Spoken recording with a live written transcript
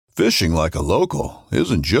Fishing like a local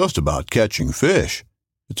isn't just about catching fish.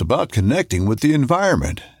 It's about connecting with the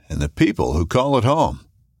environment and the people who call it home.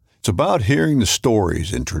 It's about hearing the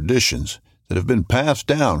stories and traditions that have been passed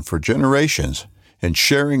down for generations and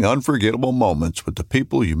sharing unforgettable moments with the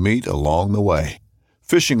people you meet along the way.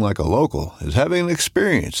 Fishing like a local is having an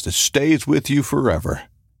experience that stays with you forever.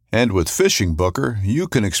 And with Fishing Booker, you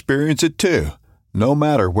can experience it too, no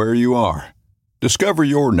matter where you are. Discover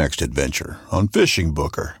your next adventure on Fishing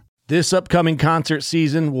Booker. This upcoming concert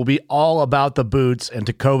season will be all about the boots, and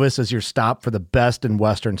Tecovas is your stop for the best in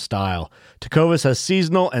Western style. Tecovas has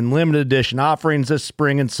seasonal and limited edition offerings this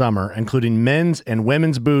spring and summer, including men's and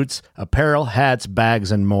women's boots, apparel, hats,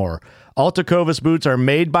 bags, and more. All Tecovas boots are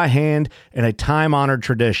made by hand in a time-honored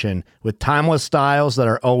tradition with timeless styles that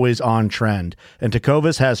are always on trend. And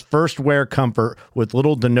Tecovas has first wear comfort with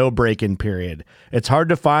little to no break-in period. It's hard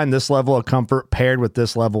to find this level of comfort paired with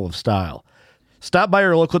this level of style. Stop by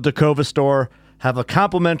your local Tecovas store, have a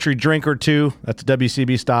complimentary drink or two, that's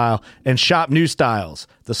WCB style, and shop new styles.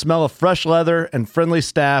 The smell of fresh leather and friendly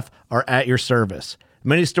staff are at your service.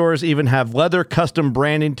 Many stores even have leather custom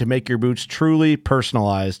branding to make your boots truly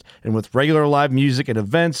personalized. And with regular live music and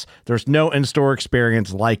events, there's no in-store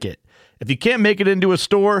experience like it. If you can't make it into a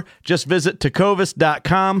store, just visit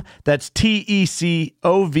tecovas.com. That's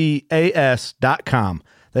TECOVAS.com.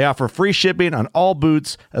 They offer free shipping on all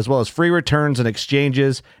boots, as well as free returns and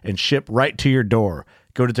exchanges, and ship right to your door.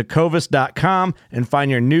 Go to tecovas.com and find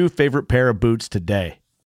your new favorite pair of boots today.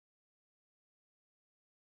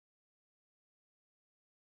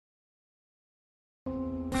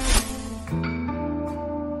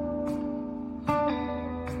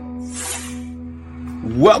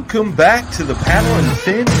 Welcome back to the Paddle and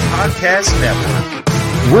Fin Podcast Network.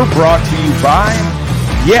 We're brought to you by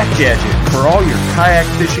Yak Gadget. For all your kayak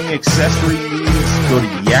fishing accessory needs, go to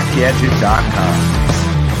yakgadget.com.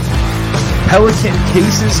 Pelican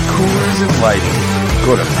cases, coolers, and lighting.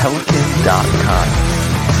 Go to pelican.com.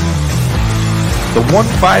 The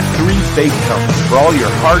 153 Bait Company. For all your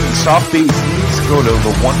hard and soft bait needs, go to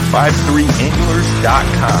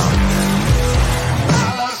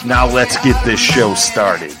the153anglers.com. Now let's get this show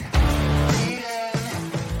started.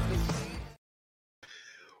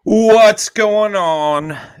 What's going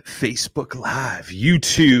on? Facebook Live,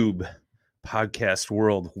 YouTube, podcast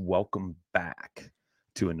world. Welcome back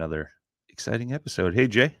to another exciting episode. Hey,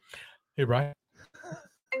 Jay. Hey, Brian.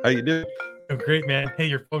 How you doing? Oh, great, man. Hey,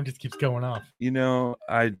 your phone just keeps going off. You know,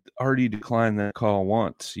 I already declined that call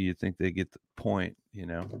once. You think they get the point, you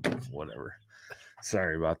know, whatever.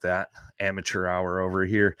 Sorry about that. Amateur hour over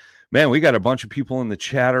here. Man, we got a bunch of people in the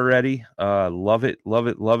chat already. Love it, love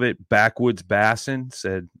it, love it. Backwoods Bassin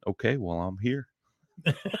said, okay, well, I'm here.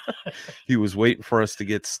 He was waiting for us to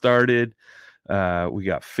get started. We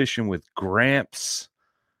got Fishing with Gramps,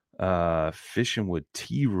 Fishing with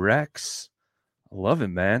T-Rex. I love it,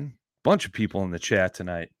 man. Bunch of people in the chat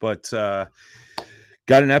tonight. But got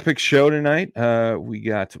an epic show tonight. We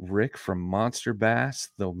got Rick from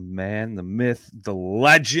MonsterBass, the man, the myth, the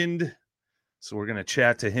legend. So we're going to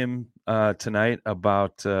chat to him tonight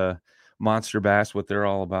about MonsterBass, what they're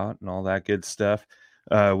all about, and all that good stuff.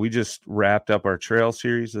 We just wrapped up our trail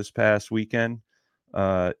series this past weekend.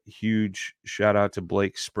 Huge shout out to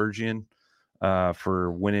Blake Spurgeon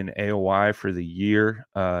for winning AOI for the year.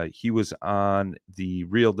 He was on the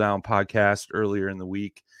Reel Down podcast earlier in the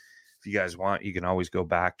week. If you guys want, you can always go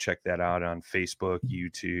back, check that out on Facebook,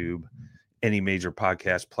 YouTube, any major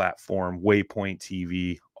podcast platform, Waypoint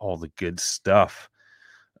TV, all the good stuff.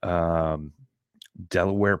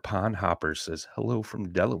 Delaware Pond Hopper says, hello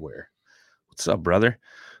from Delaware. What's up, brother?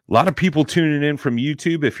 A lot of people tuning in from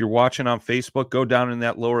YouTube. If you're watching on Facebook, go down in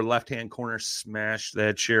that lower left-hand corner, smash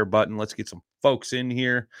that share button. Let's get some folks in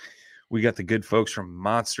here. We got the good folks from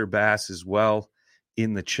MonsterBass as well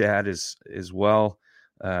in the chat as well.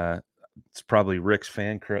 It's probably Rick's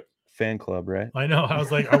fan club, right? I know. I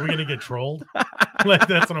was like, are we going to get trolled? Like,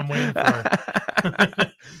 that's what I'm waiting for.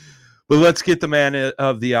 But let's get the man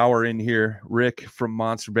of the hour in here, Rick from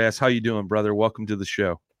MonsterBass. How you doing, brother? Welcome to the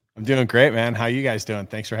show. I'm doing great, man. How you guys doing?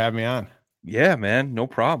 Thanks for having me on. Yeah, man. No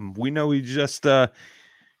problem. We know we just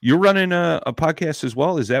you're running a podcast as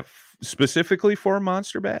well. Is that specifically for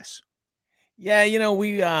MonsterBass? Yeah, you know,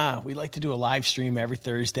 we like to do a live stream every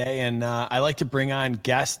Thursday, and I like to bring on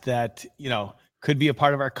guests that, you know, could be a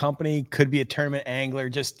part of our company, could be a tournament angler.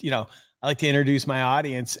 Just, you know, I like to introduce my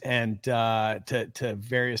audience and to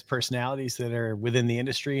various personalities that are within the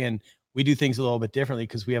industry, and we do things a little bit differently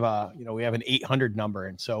because we have an 800 number,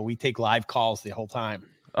 and so we take live calls the whole time.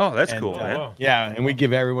 Oh, that's cool, man. Yeah, and we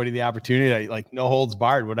give everybody the opportunity, like no holds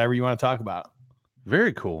barred, whatever you want to talk about.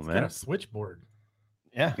 Very cool, man. A switchboard.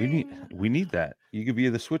 Yeah. We need that. You could be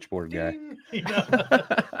the switchboard guy. You know?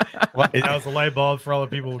 That was a light bulb for all the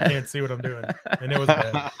people who can't see what I'm doing, and it was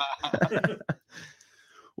bad.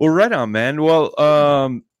 Well, right on, man. Well,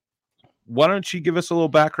 why don't you give us a little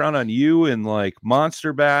background on you and like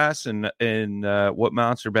MonsterBass and what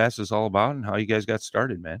MonsterBass is all about and how you guys got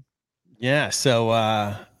started, man? Yeah. So,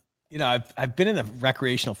 I've been in the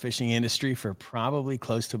recreational fishing industry for probably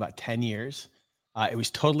close to about 10 years. It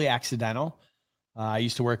was totally accidental. I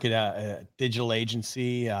used to work at a digital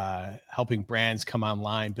agency, helping brands come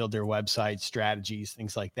online, build their websites, strategies,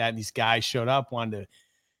 things like that. And these guys showed up, wanted to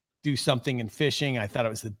do something in fishing. I thought it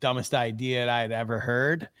was the dumbest idea that I had ever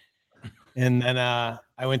heard. And then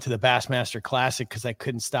I went to the Bassmaster Classic because I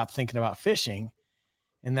couldn't stop thinking about fishing.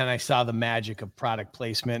 And then I saw the magic of product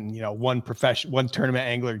placement. And, one tournament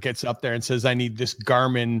angler gets up there and says, I need this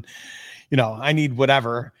Garmin, I need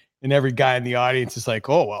whatever. And every guy in the audience is like,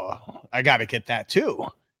 oh, well, I got to get that too.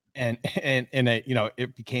 And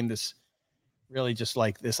it became this really just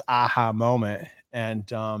like this aha moment. And,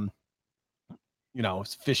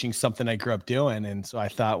 fishing something I grew up doing. And so I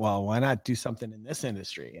thought, well, why not do something in this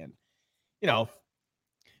industry? And,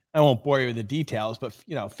 I won't bore you with the details, but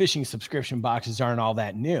fishing subscription boxes aren't all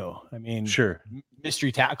that new. I mean, sure.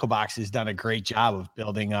 Mystery Tackle Box has done a great job of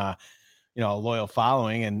building a loyal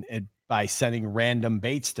following and by sending random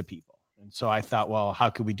baits to people. And so I thought, well, how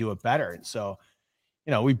could we do it better? And so,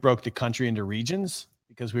 we broke the country into regions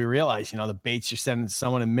because we realized, the baits you're sending to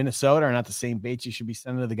someone in Minnesota are not the same baits you should be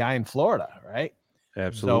sending to the guy in Florida, right?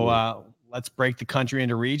 Absolutely. So let's break the country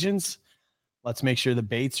into regions. Let's make sure the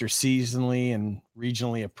baits are seasonally and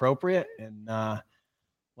regionally appropriate. And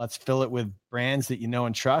let's fill it with brands that you know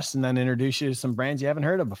and trust, and then introduce you to some brands you haven't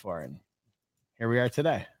heard of before. And here we are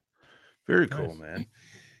today. Very cool, man.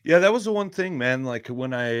 Yeah, that was the one thing, man. Like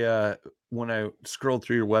when I scrolled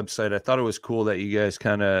through your website, I thought it was cool that you guys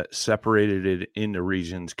kind of separated it into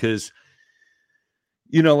regions because,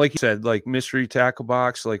 like you said, like Mystery Tackle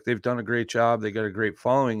Box, like they've done a great job. They got a great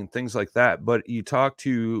following and things like that. But you talk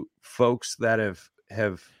to folks that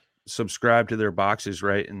have subscribed to their boxes,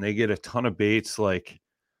 right? And they get a ton of baits. Like,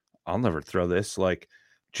 I'll never throw this. Like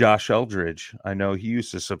Josh Eldridge, I know he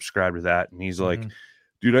used to subscribe to that. And he's like,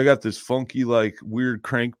 dude, I got this funky, like weird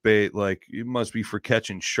crankbait. Like it must be for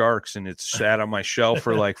catching sharks. And it's sat on my shelf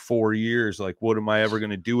for like 4 years. Like, what am I ever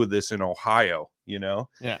going to do with this in Ohio? Yeah.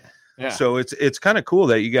 Yeah. So it's kind of cool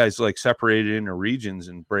that you guys like separate it into regions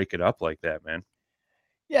and break it up like that, man.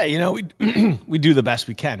 Yeah, we do the best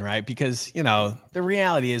we can, right? Because, the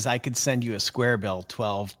reality is I could send you a square bill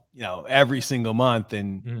 12, every single month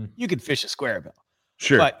and you could fish a square bill.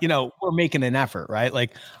 Sure. But, we're making an effort, right?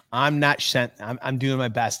 Like I'm doing my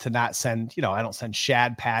best to not send, I don't send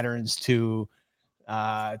shad patterns to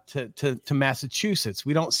Massachusetts.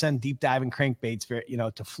 We don't send deep diving crankbaits,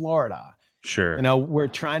 to Florida. Sure. We're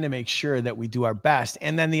trying to make sure that we do our best.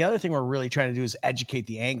 And then the other thing we're really trying to do is educate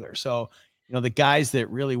the angler. So, the guys that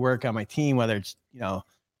really work on my team, whether it's,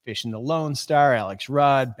 Fishing the Lone Star, Alex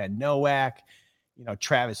Rudd, Ben Nowak,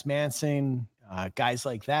 Travis Manson, guys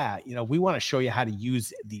like that, we want to show you how to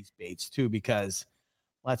use these baits too, because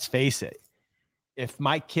let's face it, if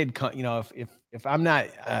my kid, if I'm not,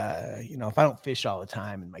 if I don't fish all the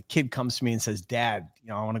time and my kid comes to me and says, Dad,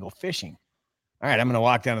 I want to go fishing. All right, I'm going to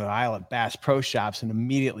walk down to the aisle at Bass Pro Shops and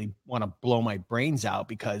immediately want to blow my brains out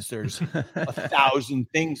because there's 1,000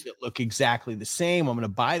 things that look exactly the same. I'm going to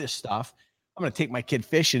buy this stuff. I'm going to take my kid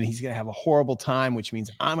fishing. He's going to have a horrible time, which means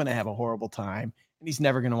I'm going to have a horrible time, and he's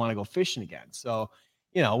never going to want to go fishing again. So,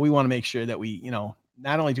 we want to make sure that we,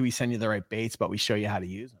 not only do we send you the right baits, but we show you how to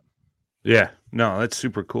use them. Yeah, no, that's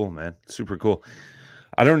super cool, man. Super cool.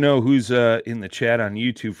 I don't know who's in the chat on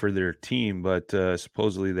YouTube for their team, but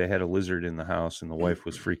supposedly they had a lizard in the house and the wife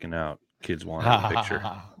was freaking out. Kids wanted a picture.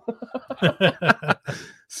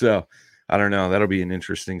 So I don't know. That'll be an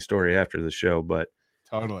interesting story after the show, but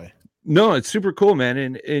totally. No, it's super cool,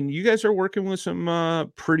 man. And you guys are working with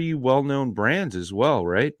some pretty well-known brands as well,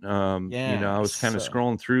 right? I was kind of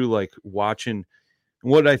scrolling through, like watching.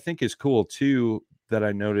 What I think is cool too that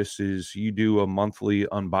I noticed is you do a monthly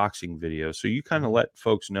unboxing video. So you kind of let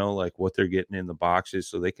folks know like what they're getting in the boxes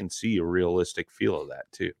so they can see a realistic feel of that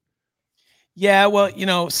too. Yeah.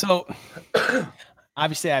 Well, so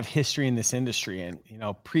obviously I have history in this industry and,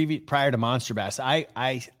 prior to MonsterBass,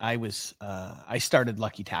 I started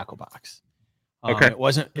Lucky Tackle Box. Okay. It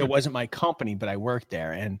wasn't my company, but I worked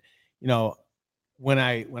there. And, when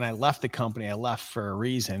I left the company, I left for a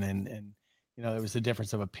reason. And there was a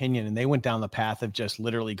difference of opinion, and they went down the path of just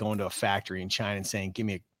literally going to a factory in China and saying, give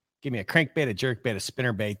me a crankbait, a jerkbait, a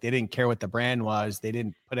spinnerbait. They didn't care what the brand was. They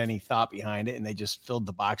didn't put any thought behind it. And they just filled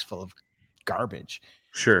the box full of garbage.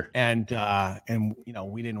 Sure. And you know,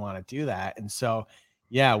 we didn't want to do that. And so,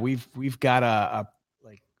 yeah, we've got a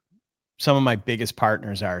like some of my biggest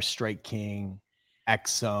partners are Strike King,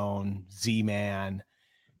 X Zone, Z-Man.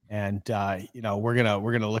 And you know, we're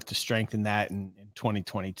gonna look to strengthen that in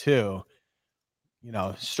 2022. You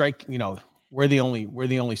know, we're the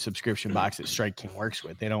only subscription box that Strike King works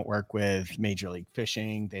with. They don't work with Major League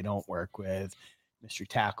Fishing. They don't work with Mystery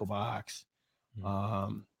Tackle Box,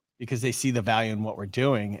 because they see the value in what we're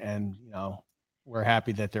doing, and you know, we're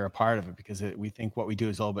happy that they're a part of it because we think what we do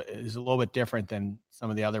is a little bit different than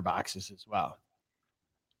some of the other boxes as well.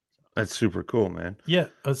 That's super cool, man. Yeah.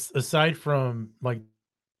 Aside from like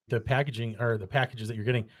the packaging or the packages that you're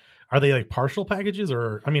getting, are they like partial packages,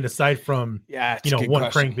 or I mean, aside from it's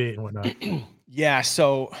one question. crankbait and whatnot? Yeah.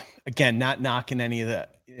 So again, not knocking any of the,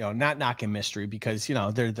 not knocking Mystery, because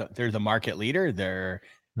they're the market leader. They've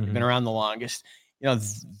been around the longest.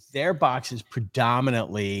 Their box is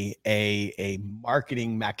predominantly a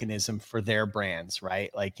marketing mechanism for their brands, right?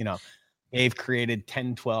 Like, they've created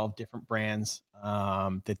 10, 12 different brands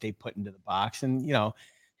that they put into the box, and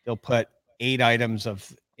they'll put eight items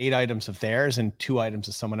of theirs and 2 items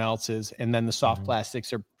of someone else's, and then the soft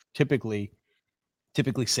plastics are typically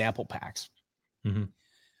sample packs.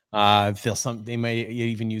 They may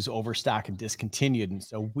even use overstock and discontinued, and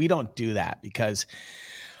so we don't do that, because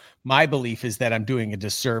my belief is that I'm doing a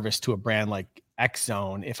disservice to a brand like X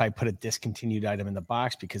Zone if I put a discontinued item in the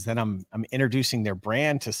box, because then I'm introducing their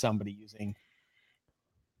brand to somebody using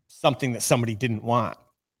something that somebody didn't want.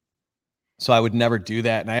 So I would never do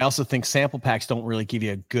that. And I also think sample packs don't really give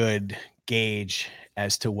you a good gauge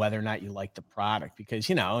as to whether or not you like the product, because,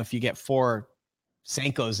 if you get 4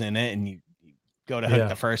 Senkos in it and you go to hook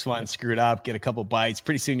the first one, screw it up, get a couple bites,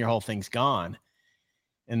 pretty soon your whole thing's gone.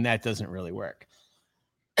 And that doesn't really work.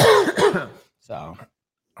 So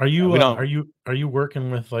are you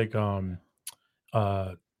working with like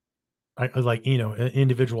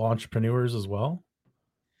individual entrepreneurs as well?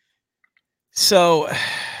 So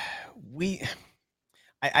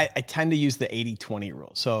I tend to use the 80-20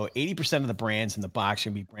 rule. So 80% of the brands in the box are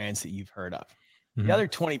going to be brands that you've heard of. The other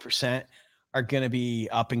 20% are going to be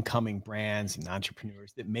up and coming brands and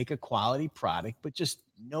entrepreneurs that make a quality product, but just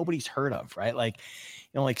nobody's heard of, right? Like,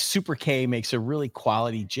 like Super K makes a really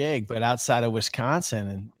quality jig, but outside of Wisconsin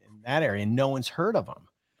and in that area, no one's heard of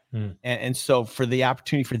them. And so for the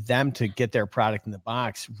opportunity for them to get their product in the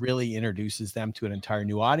box really introduces them to an entire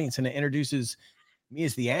new audience. And it introduces me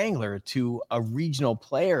as the angler to a regional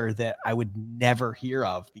player that I would never hear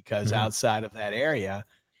of, because outside of that area,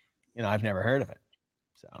 I've never heard of it.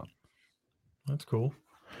 So that's cool.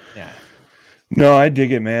 Yeah. No, I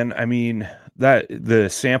dig it, man. I mean, that the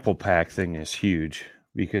sample pack thing is huge,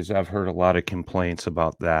 because I've heard a lot of complaints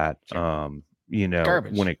about that.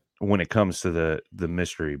 Garbage. when it comes to the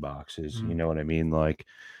mystery boxes, you know what I mean? Like,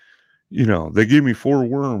 they gave me 4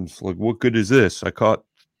 worms. Like, what good is this? I caught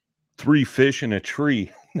 3 fish in a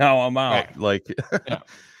tree. Now I'm out. Right. Like,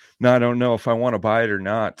 now I don't know if I want to buy it or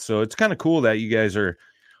not. So it's kind of cool that you guys are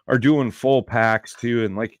doing full packs too.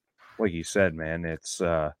 And like you said, man, it's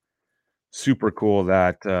super cool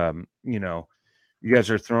that you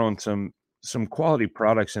guys are throwing some quality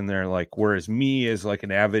products in there. Like, whereas me as like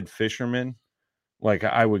an avid fisherman, like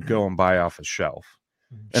I would go and buy off a shelf.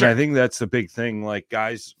 And I think that's the big thing. Like,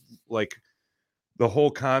 guys, like the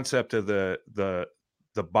whole concept of the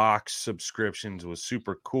box subscriptions was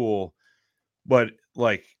super cool, but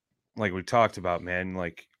like we talked about, man,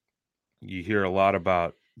 like you hear a lot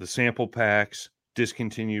about the sample packs,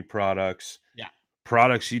 discontinued products,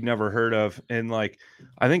 products you'd never heard of. And like,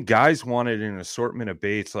 I think guys wanted an assortment of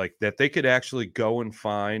baits like that they could actually go and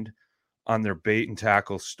find on their bait and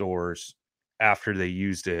tackle stores after they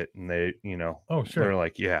used it. And they, they're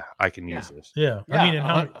like, yeah, I can use this. Yeah. I mean,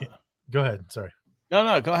 and go ahead. Sorry.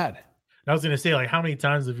 No, go ahead. I was going to say, like, how many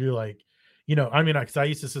times have you because I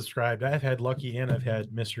used to subscribe. I've had Lucky and I've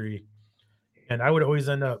had Mystery, and I would always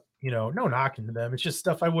end up, no knocking to them. It's just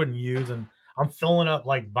stuff I wouldn't use. And I'm filling up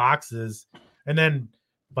like boxes and then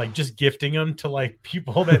like just gifting them to like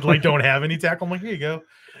people that like don't have any tackle. I'm like, here you go.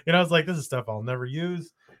 And I was like, this is stuff I'll never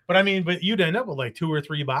use. But you'd end up with like 2 or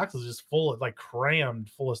 3 boxes just full of like crammed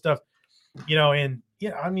full of stuff, and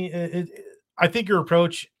I think your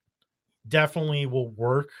approach definitely will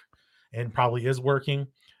work and probably is working.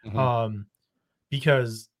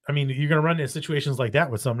 Because you're going to run into situations like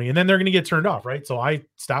that with somebody and then they're going to get turned off. Right. So I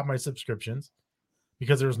stopped my subscriptions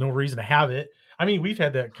because there was no reason to have it. I mean, we've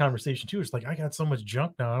had that conversation too. It's like, I got so much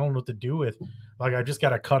junk now. I don't know what to do with, like, I just got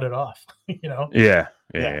to cut it off, Yeah.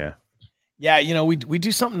 Yeah. We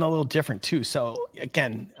do something a little different too. So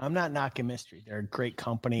again, I'm not knocking Mystery. They're a great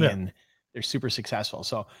company and They're super successful.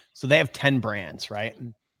 So they have 10 brands, right?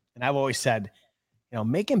 And I've always said,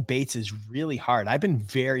 making baits is really hard. I've been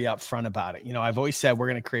very upfront about it. I've always said we're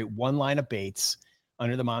going to create one line of baits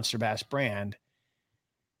under the MonsterBass brand.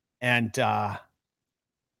 And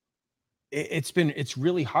it's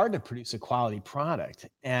really hard to produce a quality product.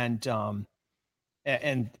 And so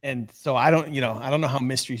I don't know how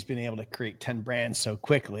Mystery's been able to create 10 brands so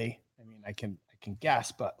quickly. I mean, I can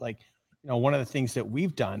guess, but one of the things that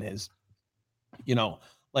we've done is,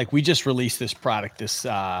 we just released this product this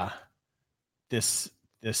month.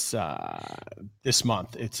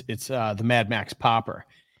 It's the Mad Max Popper,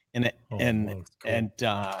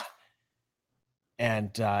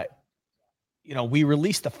 we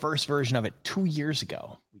released the first version of it 2 years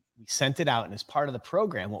ago. We sent it out, and as part of the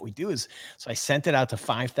program, what we do is, so I sent it out to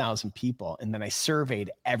 5,000 people, and then I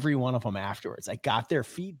surveyed every one of them afterwards. I got their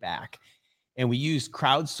feedback, and we used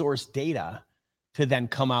crowdsourced data to then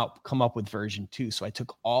come up with version 2. So I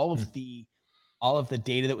took all of the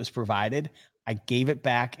data that was provided. I gave it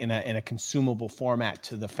back in a consumable format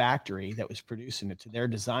to the factory that was producing it, to their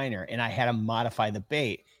designer, and I had them modify the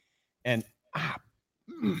bait. And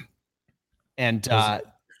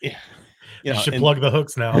you should plug the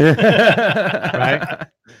hooks now, right?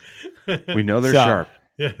 We know they're sharp.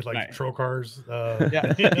 Yeah, like right. Trocars.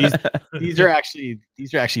 Yeah, these are actually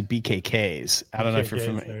BKKs. I don't know if you're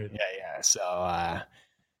familiar. Yeah.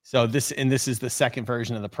 So this is the second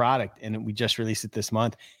version of the product, and we just released it this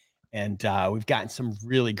month, and we've gotten some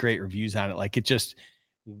really great reviews on it. Like it just,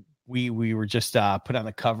 we were just put on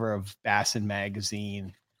the cover of Bassin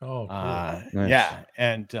magazine. Oh, cool. Nice. Yeah,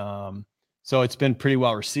 and so it's been pretty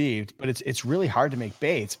well received. But it's really hard to make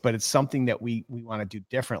baits, but it's something that we want to do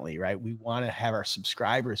differently, right? We want to have our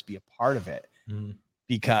subscribers be a part of it,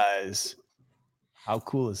 because how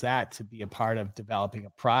cool is that to be a part of developing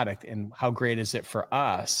a product, and how great is it for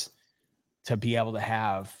us to be able to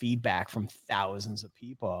have feedback from thousands of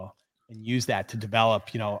people and use that to develop,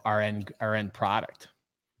 our end product.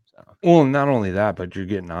 So. Well, not only that, but you're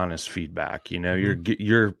getting honest feedback.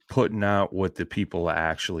 You're putting out what the people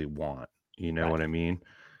actually want. You know what I mean?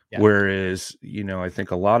 Yeah. Whereas, I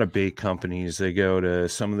think a lot of bait companies, they go to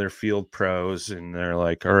some of their field pros and they're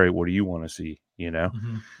like, all right, what do you want to see?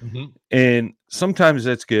 And sometimes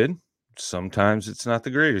that's good. Sometimes it's not the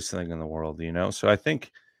greatest thing in the world, So I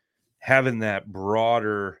think having that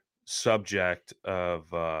broader subject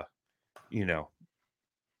of,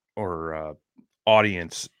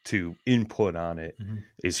 audience to input on it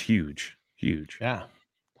is huge. Yeah,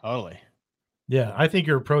 totally. Yeah, I think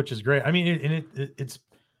your approach is great. I mean, it's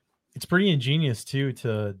pretty ingenious too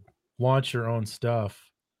to launch your own stuff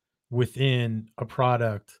within a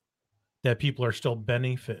product that people are still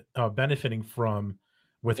benefiting from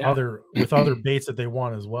with other baits that they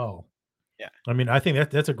want as well. Yeah, I mean, I think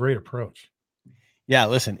that's a great approach. Yeah,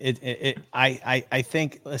 listen, I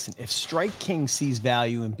think, listen, if Strike King sees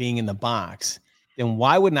value in being in the box, then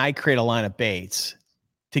why wouldn't I create a line of baits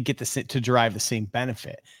to derive the same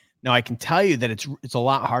benefit? Now, I can tell you that it's a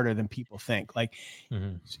lot harder than people think. Like,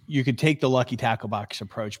 you could take the Lucky Tackle Box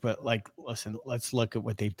approach, but listen, let's look at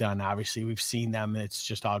what they've done. Obviously, we've seen them, and it's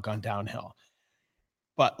just all gone downhill.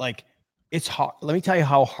 But it's hard. Let me tell you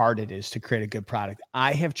how hard it is to create a good product.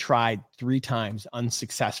 I have tried 3 times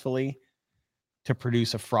unsuccessfully to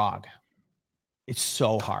produce a frog. It's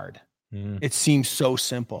so hard. It seems so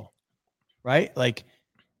simple, right? Like,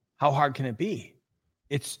 how hard can it be?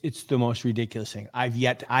 It's the most ridiculous thing. I've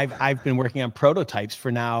been working on prototypes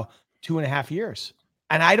for now 2.5 years,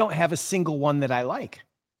 and I don't have a single one that I like.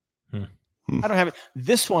 I don't have it.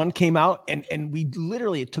 This one came out, and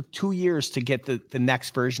it took 2 years to get the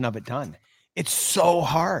next version of it done. It's so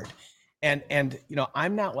hard. And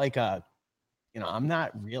I'm not I'm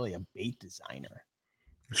not really a bait designer.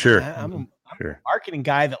 Sure. I'm a marketing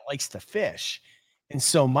guy that likes to fish. And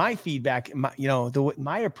so my feedback,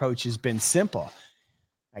 my approach has been simple.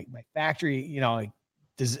 My factory,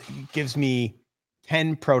 gives me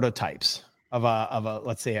 10 prototypes of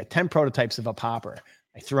let's say 10 prototypes of a popper.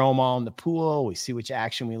 I throw them all in the pool. We see which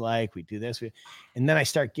action we like. We do this. And then I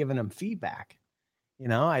start giving them feedback.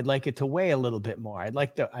 I'd like it to weigh a little bit more. I'd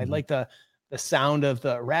like the sound of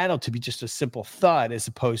the rattle to be just a simple thud as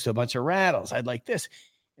opposed to a bunch of rattles. I'd like this,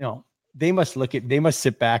 they must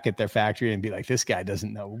sit back at their factory and be like, this guy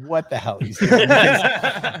doesn't know what the hell he's doing.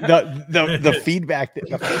 the feedback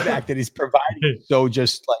that he's providing is so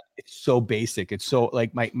just it's so basic. It's so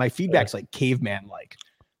my feedback's like caveman,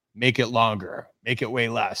 make it longer, make it weigh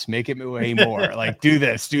less, make it weigh more, do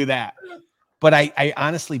this, do that. But I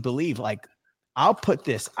honestly believe I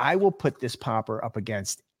will put this popper up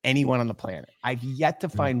against anyone on the planet. I've yet to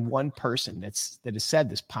find one person that has said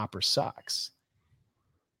this popper sucks.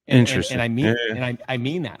 Interesting. And I mean, and I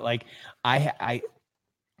mean that. Like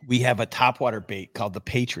we have a topwater bait called the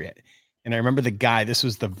Patriot. And I remember the guy, this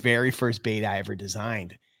was the very first bait I ever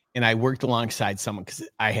designed. And I worked alongside someone because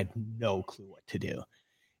I had no clue what to do.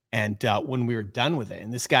 And when we were done with it,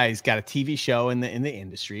 and this guy's got a TV show in the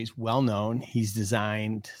industry, he's well known. He's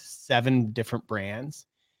designed 7 different brands.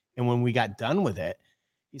 And when we got done with it,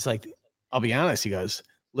 he's like, I'll be honest, he goes,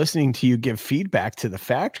 listening to you give feedback to the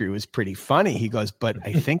factory was pretty funny. He goes, but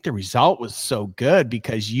I think the result was so good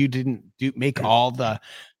because you didn't make all the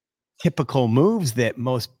typical moves that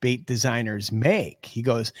most bait designers make. He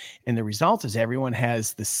goes, and the result is everyone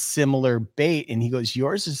has the similar bait. And he goes,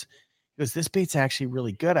 this bait's actually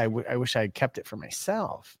really good. I wish I had kept it for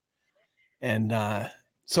myself. And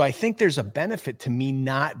so I think there's a benefit to me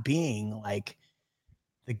not being like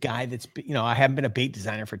the guy that's, I haven't been a bait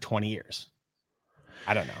designer for 20 years.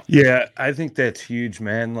 I don't know. Yeah, I think that's huge,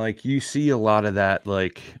 man. Like you see a lot of that,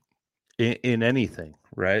 like in anything,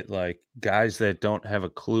 right? Like guys that don't have a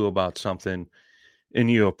clue about something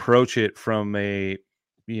and you approach it from a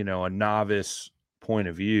novice point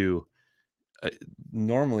of view.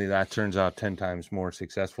 Normally that turns out 10 times more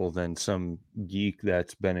successful than some geek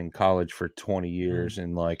that's been in college for 20 years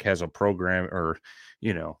and like has a program or,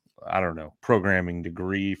 I don't know, programming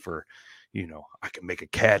degree for, I can make a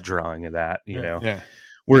CAD drawing of that, you know? Yeah.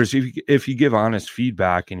 Whereas if you give honest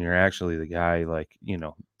feedback and you're actually the guy, like,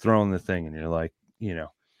 throwing the thing and you're like,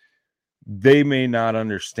 they may not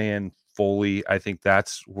understand fully. I think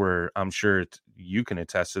that's where I'm sure you can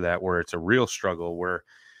attest to that, where it's a real struggle where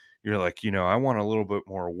you're like, I want a little bit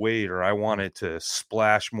more weight, or I want it to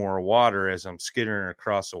splash more water as I'm skittering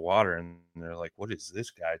across the water. And they're like, what is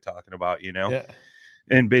this guy talking about? Yeah.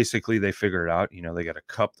 And basically they figure it out, they got to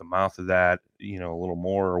cup the mouth of that, a little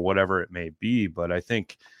more or whatever it may be. But I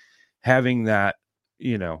think having that,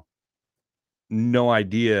 no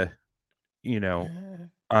idea,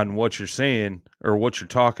 on what you're saying or what you're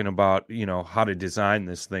talking about, how to design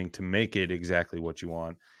this thing to make it exactly what you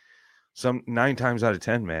want. 9 times out of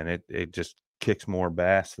 10, man, it just kicks more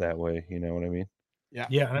bass that way. You know what I mean? Yeah.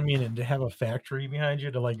 Yeah. I mean, and to have a factory behind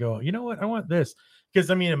you to like go, you know what, I want this. Because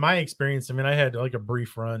I mean, in my experience, I had like a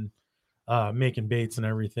brief run making baits and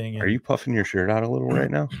everything. And are you puffing your shirt out a little right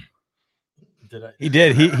now? did I? He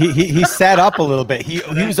did. He sat up a little bit. He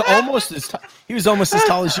was almost as as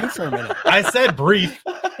tall as you for a minute. I said brief.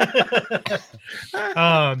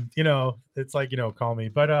 It's like, call me.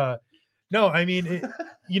 But no, I mean,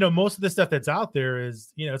 most of the stuff that's out there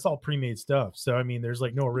is, it's all pre-made stuff. So, I mean, there's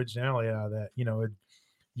like no originality out of that.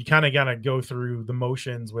 You kind of got to go through the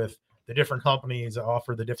motions with the different companies that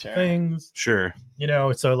offer the different things. Sure.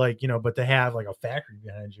 So like, but to have like a factory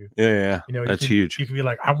behind you. Yeah. That's huge. You can be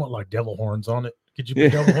like, I want like devil horns on it. Could you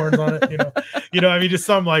put devil horns on it? I mean, just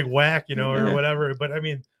some like whack, or whatever. But I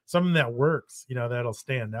mean, something that works, that'll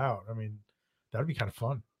stand out. I mean, that'd be kind of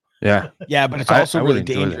fun. Yeah. Yeah, but it's also really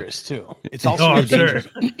dangerous too. It's also really dangerous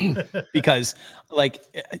because like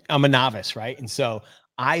I'm a novice, right? And so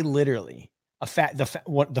I literally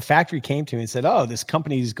the factory came to me and said, "Oh, this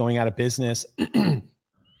company is going out of business. They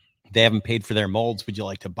haven't paid for their molds. Would you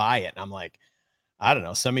like to buy it?" And I'm like, I don't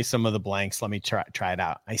know, send me some of the blanks. Let me try it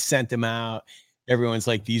out. I sent them out. Everyone's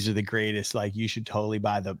like, these are the greatest. Like, you should totally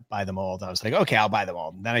buy the mold. I was like, okay, I'll buy the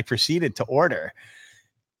mold. And then I proceeded to order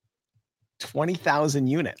 20,000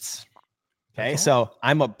 units. Okay. So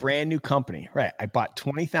I'm a brand new company, right? I bought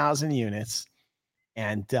 20,000 units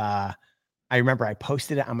and, I remember I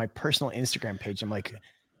posted it on my personal Instagram page. I'm like,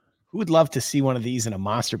 who would love to see one of these in a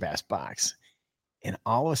MonsterBass box? And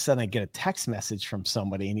all of a sudden I get a text message from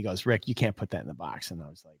somebody and he goes, Rick, you can't put that in the box. And I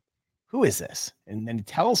was like, who is this? And then he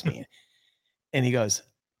tells me, and he goes,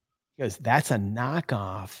 that's a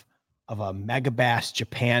knockoff of a MonsterBass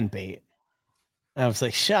Japan bait. And I was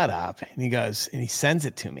like, shut up. And he goes, and he sends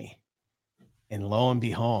it to me. And lo and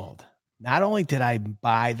behold, not only did I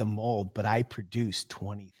buy the mold, but I produced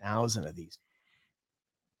 20,000 of these.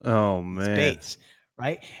 Oh man. Baits,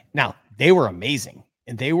 right? Now they were amazing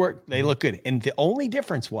and they look good. And the only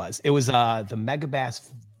difference was it was the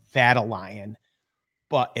MonsterBass Vata Lion,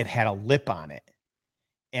 but it had a lip on it.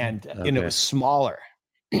 And it was smaller.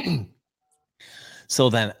 So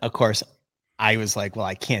then of course I was like, well,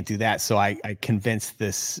 I can't do that. So I convinced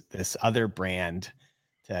this other brand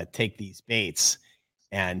to take these baits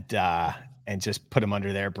and just put them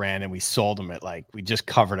under their brand. And we sold them at we just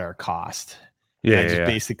covered our cost. Yeah. I just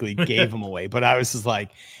basically gave them away. But I was just like,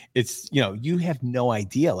 it's, you have no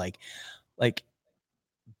idea.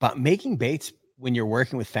 But making baits when you're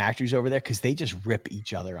working with factories over there, because they just rip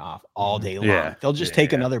each other off all day long. Yeah. They'll just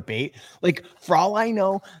take another bait. Like for all I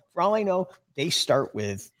know, they start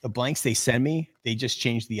with the blanks they send me. They just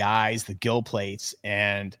change the eyes, the gill plates,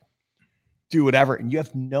 and do whatever. And you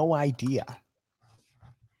have no idea.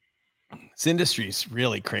 This industry is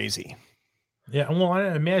really crazy. Yeah. Well,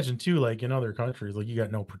 I imagine too, like in other countries, like you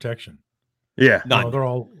got no protection. Yeah. They're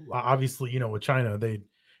all obviously, with China, they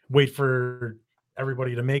wait for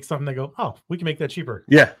everybody to make something. They go, oh, we can make that cheaper.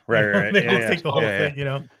 Yeah. Right. They take the whole thing,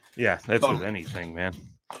 Yeah. That's with anything, man.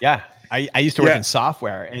 Yeah. I used to work in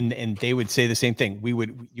software, and they would say the same thing.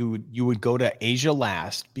 You would go to Asia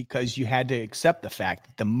last because you had to accept the fact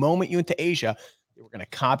that the moment you went to Asia, they were going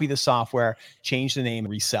to copy the software, change the name,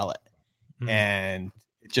 resell it. And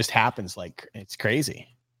it just happens. Like, it's crazy.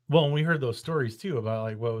 Well, and we heard those stories too about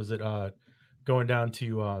like, what was it? Going down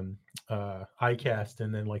to ICAST,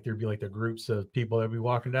 and then like there'd be like the groups of people that'd be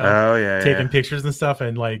walking down, taking pictures and stuff,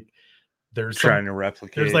 and like there's trying to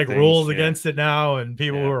replicate. There's like rules against it now, and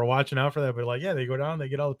people who are watching out for that. But like, they go down, they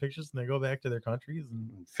get all the pictures, and they go back to their countries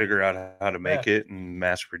and figure out how to make it and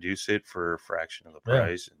mass produce it for a fraction of the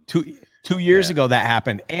price. Two years ago that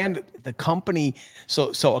happened, and the company.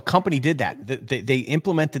 So a company did that. They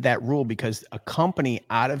implemented that rule because a company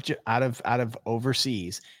out of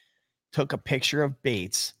overseas took a picture of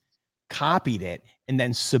baits, copied it, and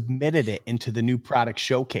then submitted it into the new product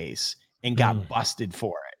showcase and got busted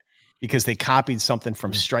for it because they copied something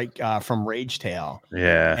from from Rage Tail.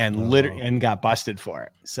 Yeah. And got busted for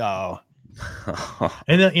it. So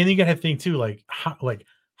and then you gotta think too, like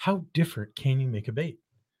how different can you make a bait?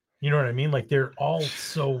 You know what I mean? Like they're all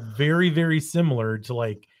so very, very similar to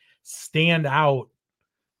like stand out,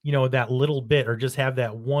 that little bit, or just have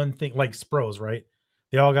that one thing, like Spros, right?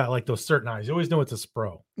 They all got like those certain eyes. You always know it's a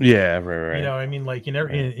Spro. Yeah, right. You know, I mean, like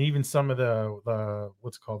even some of the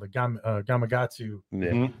what's it called, the Gamakatsu.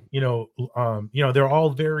 Yeah. They're all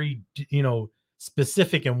very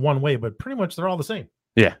specific in one way, but pretty much they're all the same.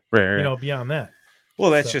 Yeah, right. Beyond that.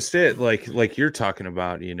 Well, that's just it. Like you're talking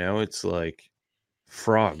about. It's like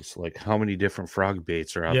frogs. Like how many different frog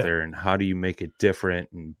baits are out there, and how do you make it different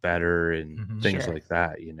and better and things like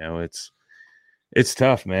that? It's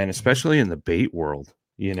tough, man, especially in the bait world.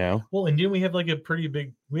 Well, and didn't we have like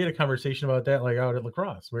we had a conversation about that like out at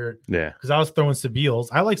lacrosse where because I was throwing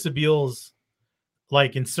Sabiles. I like Sabiles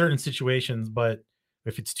like in certain situations, but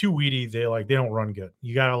if it's too weedy, they don't run good.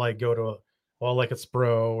 You gotta like go to like a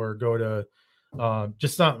Spro or go to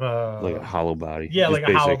just something like a hollow body. Yeah, like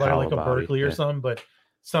a hollow body, like a Berkeley or something, but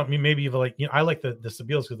something maybe like I like the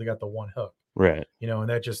Sabiles because they got the one hook. Right. And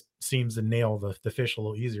that just seems to nail the fish a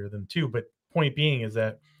little easier than two. But point being is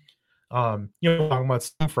that talking about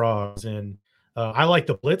some frogs, and I like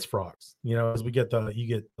the blitz frogs, as you get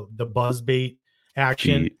the buzz bait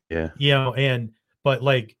action. But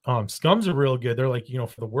like scums are real good. They're like,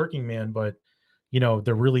 for the working man, but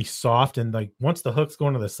they're really soft, and like once the hook's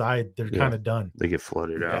going to the side, they're kind of done. They get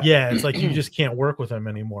floated out. Yeah, it's like you just can't work with them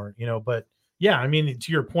anymore, but yeah, I mean,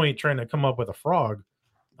 to your point, trying to come up with a frog,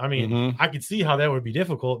 I mean, I could see how that would be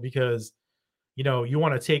difficult because you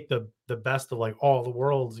want to take the best of like all the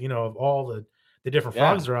worlds, of all the different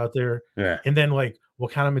frogs that are out there. Yeah. And then like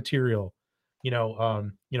what kind of material,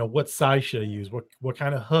 what size should I use? What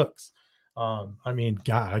kind of hooks? I mean,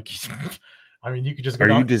 God, you could just go.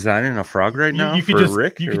 Are you designing a frog right now? You could for just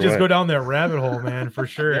Rick, you could just go down that rabbit hole, man, for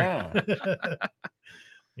sure.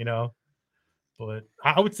 But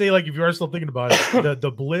I would say, like, if you are still thinking about it,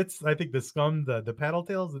 the Blitz, I think the scum, the paddle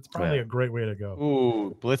tails, it's probably a great way to go.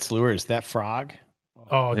 Ooh, Blitz lures, that frog.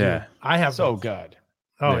 Oh, dude, I have so those. Good.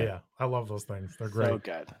 Oh yeah, I love those things. They're great. So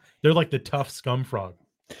good. They're like the tough scum frog.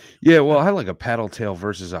 Yeah, well, I like a paddle tail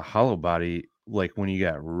versus a hollow body. Like when you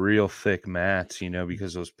got real thick mats,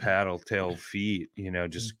 because those paddle tail feet,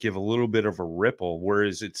 just give a little bit of a ripple.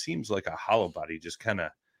 Whereas it seems like a hollow body just kind of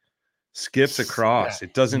skips across.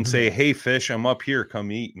 It doesn't say, "Hey, fish, I'm up here.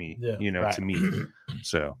 Come eat me." To me.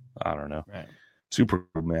 So I don't know. Right. Super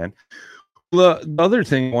cool, man. The other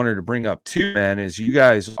thing I wanted to bring up too, man, is you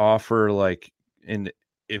guys offer like, and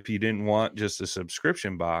if you didn't want just a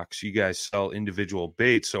subscription box, you guys sell individual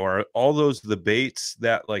baits. So are all those the baits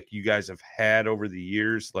that like you guys have had over the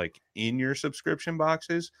years, like in your subscription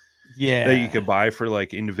boxes? Yeah. That you could buy for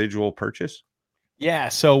like individual purchase? Yeah,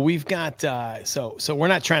 so we've got so we're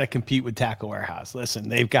not trying to compete with Tackle Warehouse. Listen,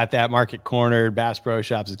 they've got that market cornered. Bass Pro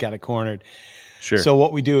Shops has got it cornered. Sure. So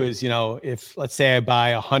what we do is, if let's say I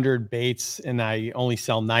buy 100 baits and I only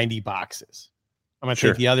sell 90 boxes, I'm going to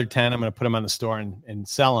take the other 10. I'm going to put them on the store and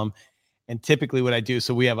sell them. And typically what I do,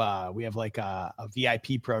 so we have like a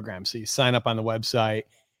VIP program. So you sign up on the website,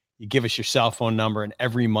 You give us your cell phone number, and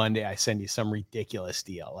every Monday I send you some ridiculous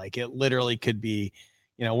deal. Like it literally could be,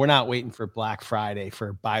 you know, we're not waiting for Black Friday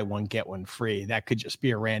for buy one, get one free. That could just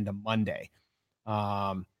be a random Monday.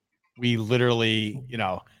 We literally, you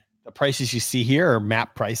know, the prices you see here are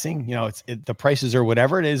map pricing. You know, the prices are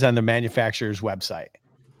whatever it is on the manufacturer's website.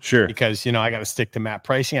 Sure. Because, you know, I got to stick to map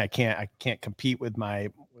pricing. I can't compete with my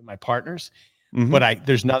partners, but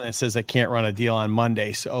there's nothing that says I can't run a deal on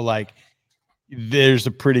Monday. So like, there's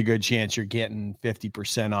a pretty good chance you're getting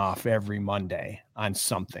 50% off every Monday on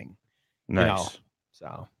something. Nice. You know?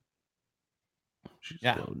 So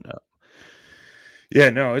yeah. Yeah,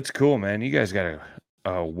 no, it's cool, man. You guys got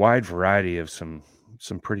a wide variety of some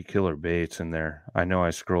pretty killer baits in there. I know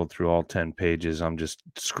I scrolled through all 10 pages. I'm just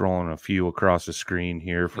scrolling a few across the screen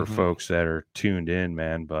here for folks that are tuned in,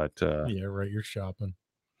 man. But yeah, right. You're shopping.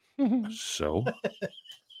 So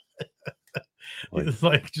It's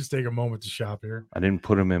like just take a moment to shop here. I didn't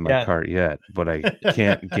put them in my cart yet, but I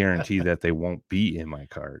can't guarantee that they won't be in my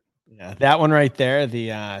cart. Yeah, that one right there,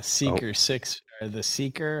 the Seeker 6 or the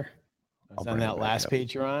Seeker is on that last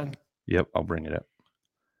page you're on. Yep, I'll bring it up.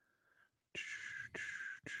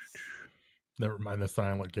 Never mind the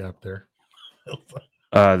silent gap there.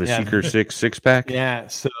 Seeker 6-pack. Yeah,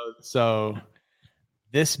 so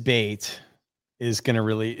this bait is going to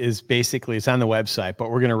it's on the website, but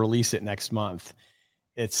we're going to release it next month.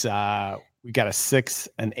 It's we got a 6,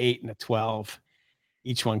 an 8, and a 12.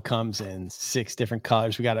 Each one comes in 6 different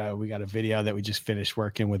colors. We got a video that we just finished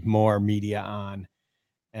working with more media on,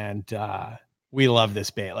 and we love this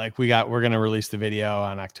bait. Like we're going to release the video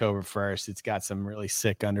on October 1st. It's got some really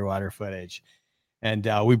sick underwater footage, and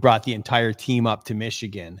we brought the entire team up to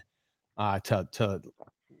Michigan to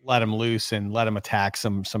let them loose and let them attack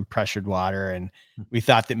some pressured water. And we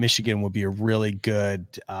thought that Michigan would be a really good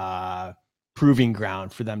proving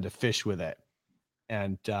ground for them to fish with it.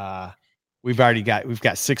 And we've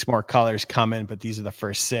got 6 more colors coming, but these are the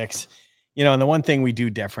first 6, you know. And the one thing we do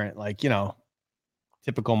different, like, you know,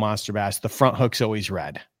 typical monster bass, the front hook's always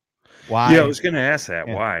red. Why? Yeah, I was going to ask that.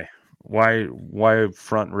 Yeah. Why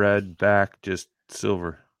front red, back just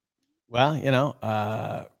silver? Well, you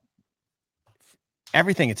know,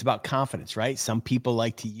 everything, it's about confidence, right? Some people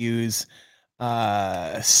like to use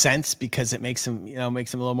scents because it makes them a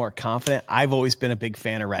little more confident. I've always been a big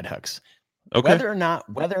fan of red hooks. Okay. Whether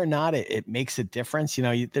or not it makes a difference, you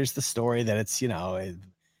know, there's the story that it's, you know,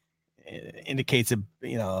 it indicates a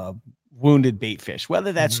wounded bait fish.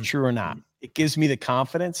 Whether that's true or not, it gives me the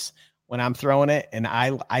confidence when I'm throwing it, and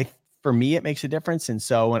I for me it makes a difference. And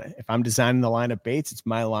so if I'm designing the line of baits, it's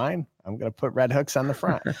my line. I'm going to put red hooks on the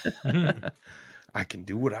front. I can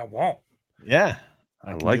do what I want. Yeah, I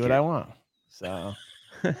can do what I want. So,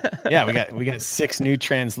 yeah, we got 6 new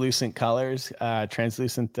translucent colors,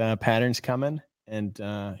 translucent patterns coming, and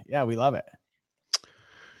yeah, we love it.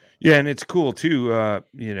 Yeah, and it's cool too.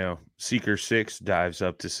 You know, Seeker 6 dives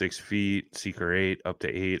up to 6 feet, Seeker 8 up to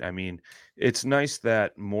 8. I mean, it's nice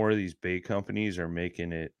that more of these bait companies are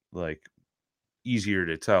making it like easier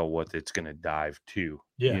to tell what it's going to dive to.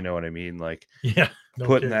 Yeah. You know what I mean? Like, yeah,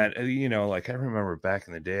 putting that, you know, like I remember back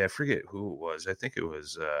in the day, I forget who it was. I think it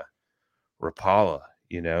was Rapala,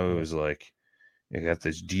 you know, it was like, you got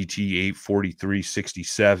this DT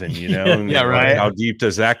 843-67, you know, and yeah, right. Like, how deep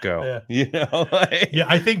does that go? Yeah. You know, like, yeah,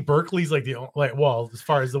 I think Berkeley's like well, as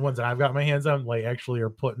far as the ones that I've got my hands on, like actually are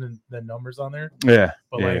putting the numbers on there. Yeah.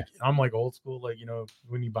 But like, I'm like old school, like, you know,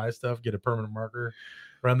 when you buy stuff, get a permanent marker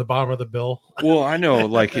around the bottom of the bill. Well, I know,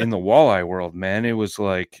 like in the walleye world, man, it was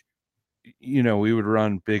like, you know, we would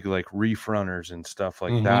run big like reef runners and stuff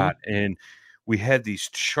like that, and we had these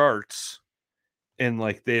charts, and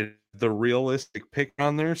like the realistic pick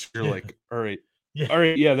on there. So you're like, all right,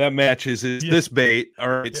 yeah, that matches this bait. All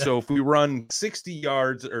right, so if we run 60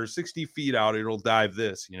 yards or 60 feet out, it'll dive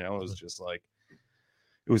this. You know, it was just like,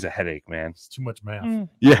 it was a headache, man. It's too much math.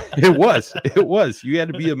 Yeah, it was. It was. You had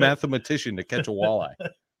to be a mathematician to catch a walleye.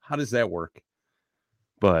 How does that work?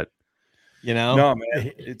 But you know, no,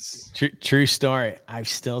 man, it's true story. I've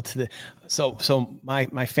still so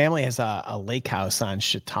my family has a lake house on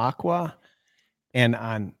Chautauqua.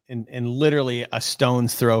 And literally a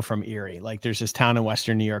stone's throw from Erie. Like there's this town in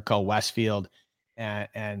Western New York called Westfield,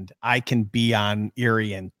 and I can be on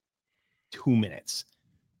Erie in 2 minutes.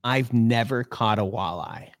 I've never caught a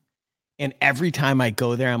walleye. And every time I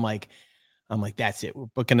go there, I'm like, that's it. We're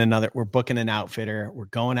booking an outfitter. We're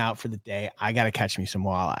going out for the day. I got to catch me some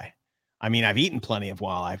walleye. I mean, I've eaten plenty of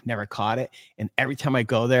walleye. I've never caught it. And every time I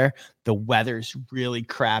go there, the weather's really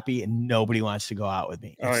crappy and nobody wants to go out with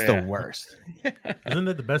me. It's the worst. Isn't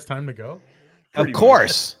it the best time to go? Of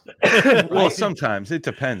course. Well, sometimes it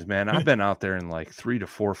depends, man. I've been out there in like 3 to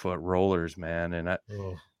 4 foot rollers, man, and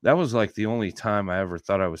that was like the only time I ever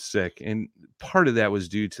thought I was sick, and part of that was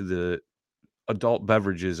due to the adult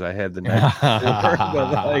beverages I had the night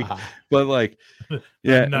before. but like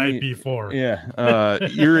the night before. Yeah.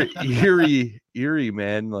 Erie,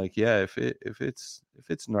 man. Like, yeah, if it's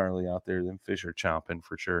gnarly out there, then fish are chomping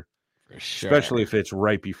for sure. For sure. Especially if it's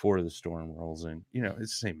right before the storm rolls in. You know,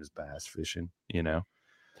 it's the same as bass fishing, you know.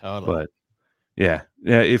 Totally. But yeah,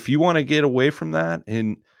 if you want to get away from that,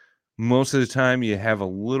 and most of the time you have a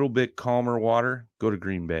little bit calmer water, go to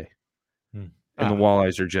Green Bay. And the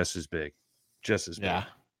walleyes are just as big. Yeah.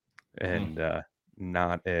 And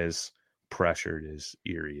not as pressured as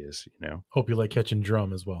Erie is, you know. Hope you like catching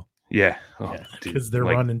drum as well. Yeah, because they're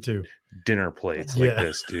like running too. Dinner plates like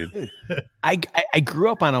this, dude. I grew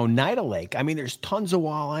up on Oneida Lake. I mean, there's tons of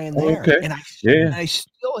walleye in there, and I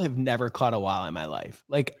still have never caught a walleye in my life.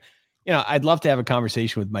 Like, you know, I'd love to have a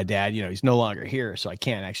conversation with my dad. You know, he's no longer here, so I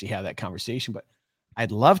can't actually have that conversation. But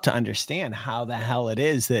I'd love to understand how the hell it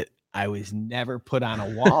is that I was never put on a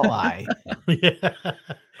walleye.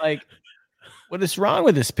 Like, what is wrong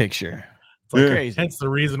with this picture? It's like crazy. Hence the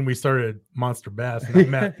reason we started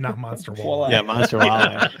MonsterBass, not Monster Walleye. Yeah, Monster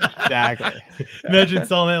Walleye. Exactly. Imagine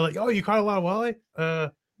selling that like, oh, you caught a lot of walleye?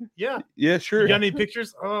 Yeah, sure. You got any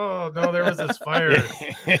pictures? Oh no, there was this fire.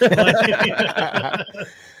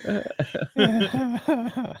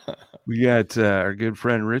 We got our good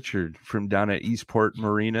friend Richard from down at Eastport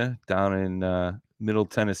Marina down in Middle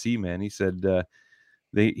Tennessee, man. He said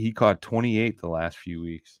he caught 28 the last few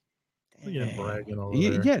weeks. Yeah, bragging over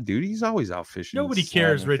there. Yeah, dude, he's always out fishing. Nobody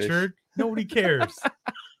cares, Richard. Nobody cares.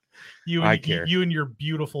 I care. You and your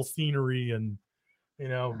beautiful scenery and, you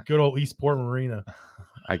know, good old Eastport Marina.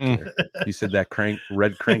 I care. He said that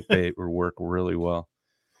red crankbait would work really well.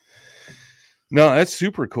 No, that's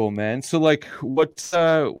super cool, man. So, like, what's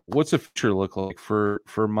a future look like for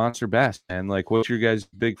MonsterBass, man? Like, what's your guys'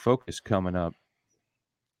 big focus coming up?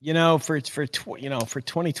 You know, for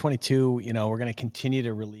 2022, you know, we're going to continue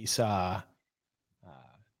to release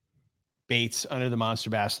baits under the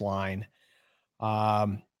MonsterBass line.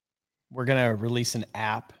 We're going to release an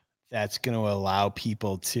app that's going to allow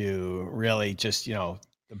people to really just, you know,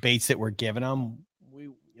 the baits that we're giving them. We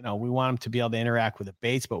want them to be able to interact with the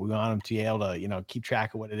baits, but we want them to be able to, you know, keep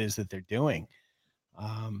track of what it is that they're doing.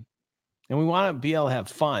 And we want to be able to have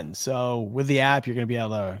fun. So with the app, you're going to be able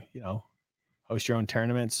to, you know, host your own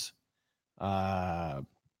tournaments,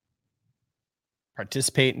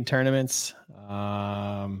 participate in tournaments,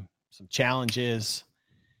 some challenges.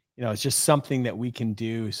 You know, it's just something that we can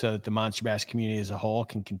do so that the MonsterBass community as a whole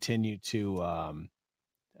can continue to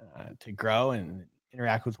grow and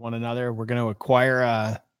interact with one another. We're going to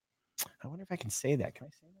acquire I wonder if I can say that. Can I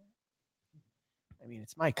say that? I mean,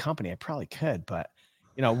 it's my company. I probably could, but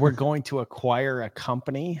you know, we're going to acquire a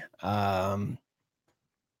company. We're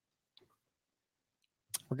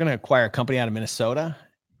going to acquire a company out of Minnesota.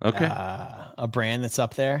 Okay. A brand that's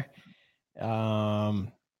up there.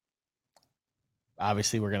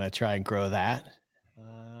 Obviously we're going to try and grow that.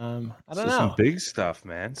 I don't know. Some big stuff,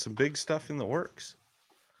 man. Some big stuff in the works.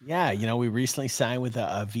 Yeah. You know, we recently signed with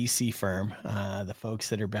a VC firm, the folks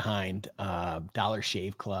that are behind Dollar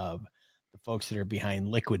Shave Club, the folks that are behind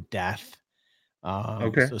Liquid Death.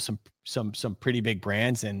 So some pretty big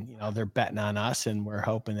brands, and, you know, they're betting on us, and we're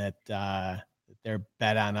hoping that, their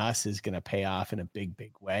bet on us is going to pay off in a big,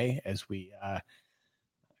 big way as we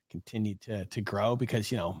continue to grow,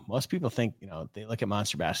 because, you know, most people think, you know, they look at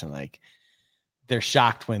MonsterBass and like, they're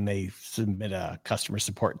shocked when they submit a customer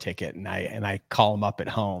support ticket and I call them up at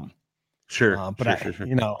home. Sure. Sure.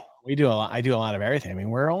 You know, I do a lot of everything. I mean,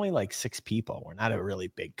 we're only like 6 people. We're not a really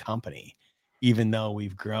big company, even though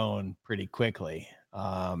we've grown pretty quickly.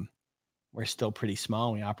 We're still pretty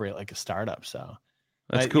small. We operate like a startup. So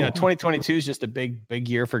that's cool. You know, 2022 is just a big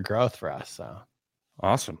year for growth for us. So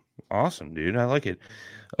awesome, dude. I like it.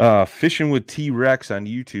 Fishing with T-Rex on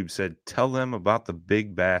YouTube said, "Tell them about the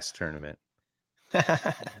Big Bass tournament."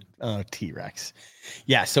 Oh, T-Rex.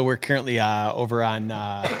 Yeah. So we're currently over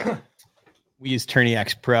on. We use Tourney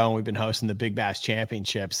X Pro, and we've been hosting the Big Bass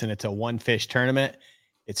Championships, and it's a one fish tournament.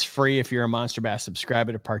 It's free if you're a MonsterBass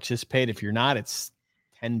subscriber to participate. If you're not, it's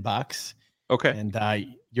 $10. Okay. And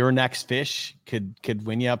your next fish could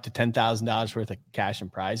win you up to $10,000 worth of cash and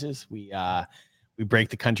prizes. We break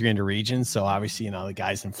the country into regions. So obviously, you know, the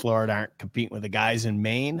guys in Florida aren't competing with the guys in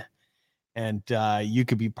Maine, and you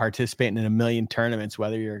could be participating in a million tournaments,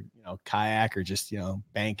 whether you're, you know, kayak or just, you know,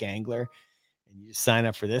 bank angler, and you just sign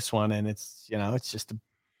up for this one. And it's, you know, it's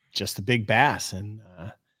just a big bass. And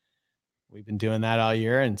We've been doing that all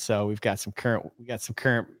year, and so we got some current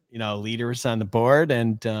leaders on the board,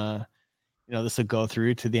 and this will go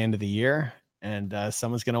through to the end of the year, and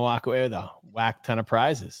someone's going to walk away with a whack ton of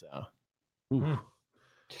prizes. So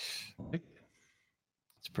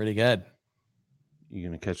it's pretty good. You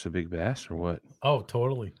gonna catch the big bass or what? Oh,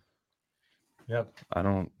 totally. Yep.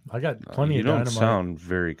 I got plenty you of don't dynamite. sound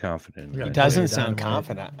very confident. He doesn't sound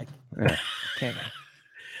confident. Yeah. Okay.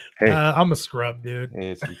 Hey, I'm a scrub, dude.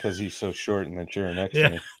 hey, it's because he's so short and that you're next Yeah,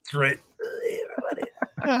 to me. that's right.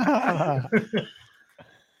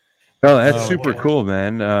 No, that's super cool,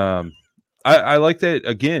 man. I like that.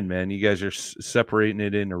 Again, man, you guys are separating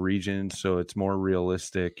it into regions, so it's more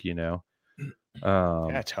realistic, Yeah,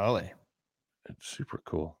 totally. It's super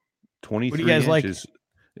cool. 23 do you guys inches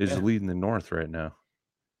like? is leading the North right now.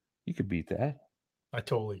 You could beat that. I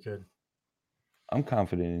totally could. I'm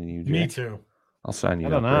confident in you, Jack. Me too. I'll sign you I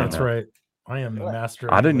up. don't know. Right That's now. right. I am the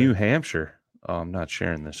master. Out of New Hampshire. Oh, I'm not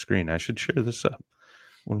sharing this screen. I should share this up.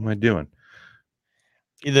 What am I doing?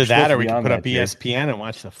 Either that or we can put up Jay. ESPN and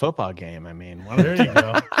watch the football game. I mean, There you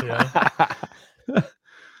go. Yeah.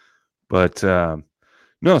 But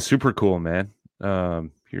no, super cool, man.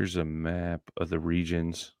 Here's a map of the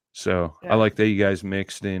regions. So I like that you guys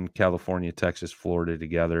mixed in California, Texas, Florida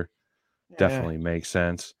together. Definitely makes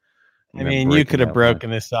sense. I mean, you could have broken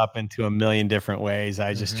this up into a million different ways.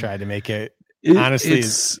 I just tried to make it honestly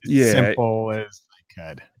as simple as I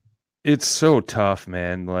could. It's so tough,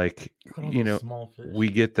 man. Like, we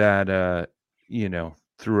get that,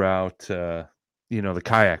 throughout, the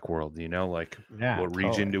kayak world, like what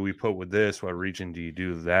region do we put with this? What region do you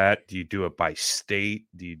do that? Do you do it by state?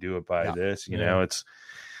 Do you do it by this?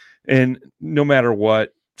 And no matter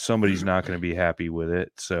what, somebody's not going to be happy with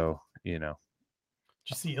it. So, Did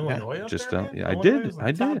you see Illinois up just there, don't. man? I Illinois did. was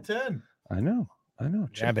I top did. 10. I know.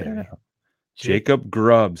 Check that baby. out. Jacob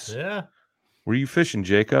Grubbs. Yeah. Where you fishing,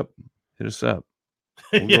 Jacob? Hit us up.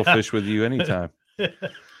 We'll go fish with you anytime.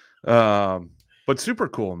 But super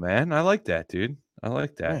cool, man. I like that, dude. I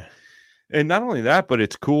like that. Yeah. And not only that, but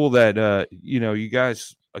it's cool that you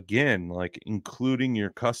guys, again, like including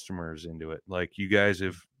your customers into it. Like you guys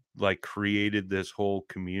have like created this whole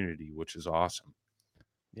community, which is awesome.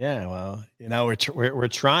 Yeah, well, we're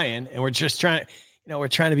trying, and we're just trying. We're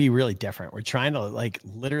trying to be really different. We're trying to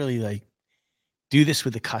literally do this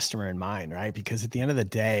with the customer in mind, right? Because at the end of the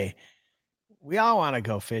day, we all want to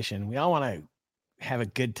go fishing. We all want to have a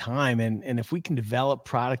good time. And if we can develop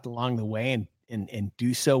product along the way and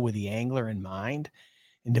do so with the angler in mind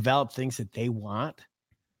and develop things that they want,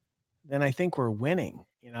 then I think we're winning,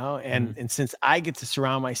 and since I get to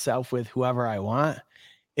surround myself with whoever I want,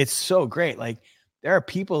 it's so great. Like there are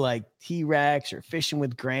people like T-Rex or Fishing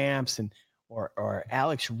with Gramps or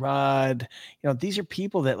Alex Rudd. These are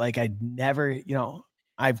people that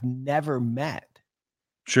I've never met.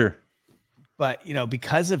 Sure. But,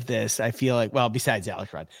 because of this, I feel like, well, besides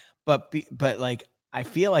Alex Rudd, but I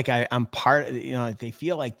feel like I'm part of, they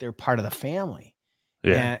feel like they're part of the family.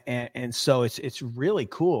 Yeah. And so it's really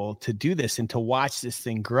cool to do this and to watch this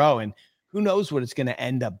thing grow, and who knows what it's going to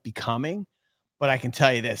end up becoming. But I can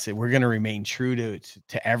tell you this, that we're going to remain true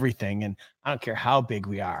to everything. And I don't care how big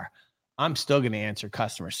we are. I'm still going to answer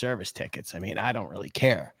customer service tickets. I mean, I don't really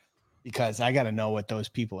care, because I got to know what those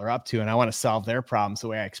people are up to, and I want to solve their problems the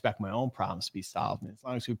way I expect my own problems to be solved. And as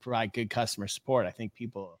long as we provide good customer support, I think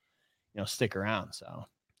people, stick around. So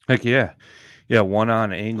heck yeah. Yeah. One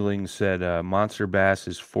on Angling said, Monster Bass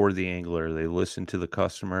is for the angler. They listen to the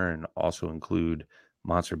customer and also include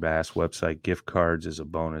Monster Bass website gift cards as a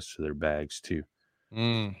bonus to their bags too.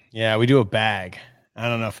 Yeah, we do a bag. I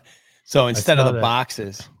don't know if, so instead of the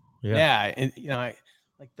boxes, and I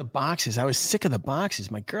like the boxes. I was sick of the boxes.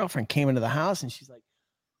 My girlfriend came into the house and she's like,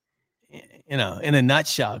 in a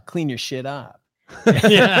nutshell, clean your shit up.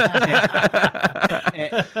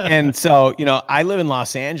 and so, I live in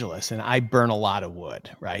Los Angeles and I burn a lot of wood,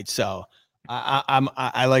 right? So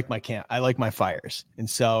I like my camp. I like my fires. And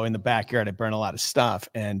so in the backyard, I burn a lot of stuff,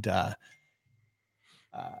 and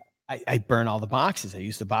I burn all the boxes. I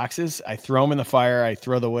use the boxes. I throw them in the fire. I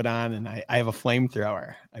throw the wood on, and I have a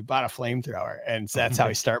flamethrower. I bought a flamethrower, and so that's how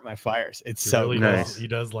I start my fires. It's so really nice. He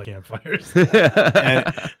does like campfires.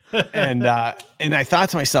 and I thought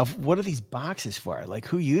to myself, what are these boxes for? Like,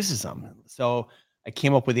 who uses them? So I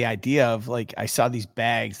came up with the idea of I saw these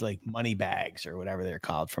bags, like money bags or whatever they're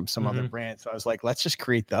called, from some other brand. So I was like, let's just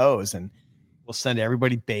create those, and we'll send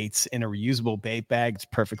everybody baits in a reusable bait bag. It's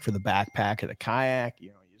perfect for the backpack or the kayak.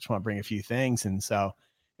 You just want to bring a few things. And so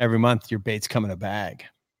every month your baits come in a bag.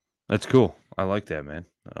 That's cool. I like that, man.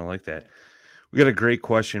 I like that. We got a great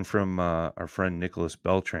question from our friend Nicholas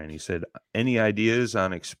Beltran. He said, any ideas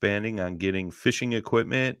on expanding on getting fishing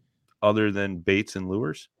equipment other than baits and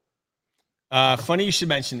lures? Funny you should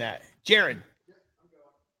mention that. Jared's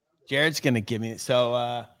going to give me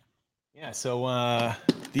so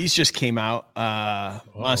these just came out.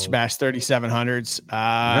 MonsterBass 3700s.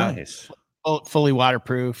 Nice. Fully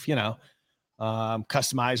waterproof,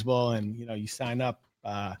 customizable, and you sign up.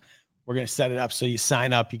 We're going to set it up so you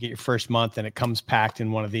sign up, you get your first month, and it comes packed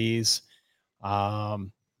in one of these. We're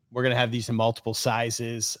going to have these in multiple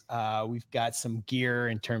sizes. We've got some gear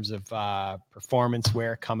in terms of performance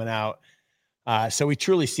wear coming out. So we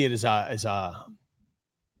truly see it as a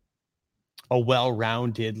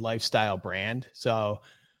well-rounded lifestyle brand. So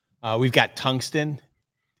we've got tungsten.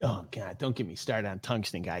 Oh God, don't get me started on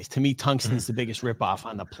tungsten, guys. To me, tungsten is the biggest ripoff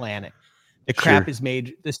on the planet. The crap is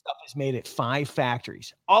made, this stuff is made at 5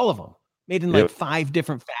 factories, all of them made in like 5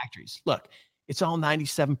 different factories. Look, it's all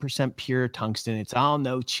 97% pure tungsten. It's all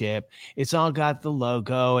no chip. It's all got the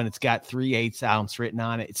logo and it's got 3/8 ounce written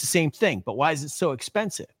on it. It's the same thing, but why is it so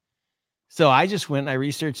expensive? So I just went and I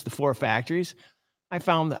researched the 4 factories. I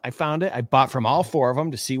found it. I bought from all 4 of them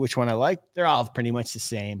to see which one I liked. They're all pretty much the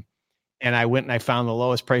same. And I went and I found the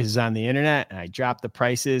lowest prices on the internet and I dropped the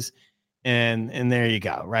prices. And there you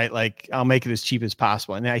go, right? Like I'll make it as cheap as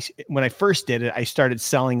possible. And when I first did it, I started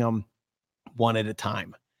selling them one at a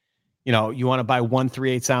time. You want to buy 1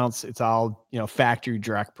 3/8 ounce. It's all, factory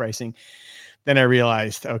direct pricing. Then I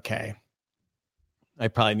realized, okay, I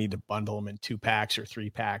probably need to bundle them in 2 packs or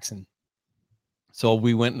 3 packs. And so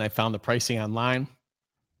we went and I found the pricing online.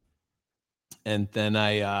 And then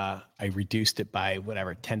I reduced it by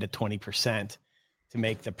 10 to 20% to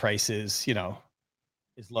make the prices,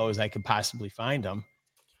 as low as I could possibly find them.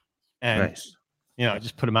 And, nice.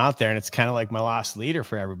 Just put them out there. And it's kind of like my lost leader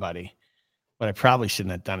for everybody. What I probably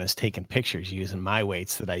shouldn't have done is taken pictures using my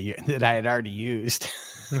weights that I had already used.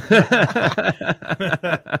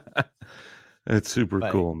 That's super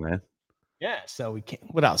cool, man. Yeah. So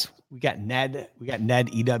what else? We got Ned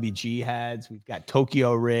EWG heads. We've got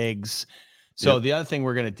Tokyo rigs. So the other thing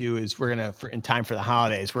we're going to do is in time for the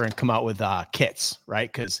holidays, we're going to come out with kits,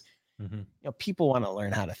 right? Because people want to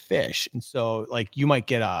learn how to fish. And so like you might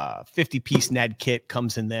get a 50-piece Ned kit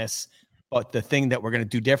comes in this, but the thing that we're going to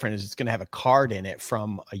do different is it's going to have a card in it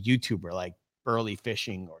from a YouTuber like Burley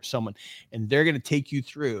Fishing or someone, and they're going to take you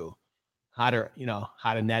through how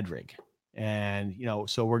to Ned rig. And,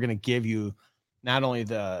 so we're going to give you not only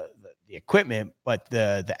the equipment, but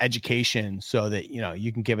the education so that,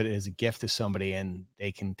 you can give it as a gift to somebody and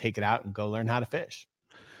they can take it out and go learn how to fish.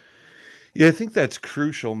 Yeah, I think that's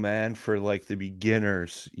crucial, man, for like the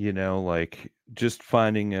beginners, like just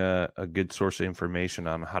finding a good source of information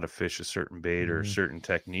on how to fish a certain bait or a certain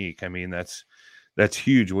technique. I mean, that's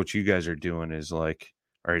huge. What you guys are doing is like,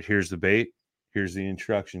 all right, here's the bait, here's the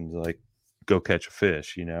instructions, like go catch a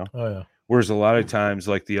fish, Oh yeah. Whereas a lot of times,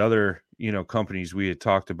 like the other, companies we had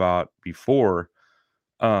talked about before,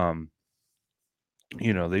 they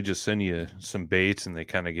just send you some baits and they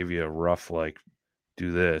kind of give you a rough, like,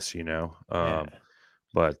 do this,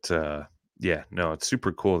 but it's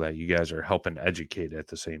super cool that you guys are helping educate at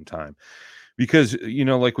the same time, because,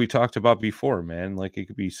 like we talked about before, man, like it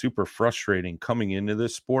could be super frustrating coming into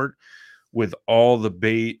this sport with all the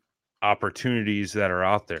bait opportunities that are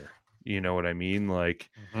out there. You know what I mean? Like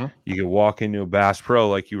you could walk into a Bass Pro,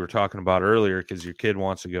 like you were talking about earlier, because your kid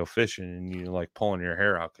wants to go fishing and you're like pulling your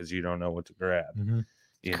hair out because you don't know what to grab.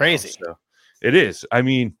 Crazy. So it is. I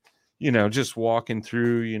mean, just walking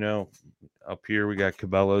through, up here we got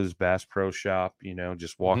Cabela's Bass Pro Shop,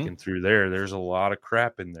 just walking through there's a lot of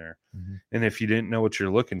crap in there. And if you didn't know what you're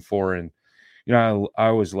looking for, and I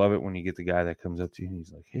always love it when you get the guy that comes up to you and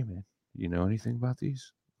he's like, hey man, you know anything about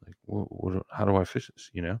these? Like, how do I fish this?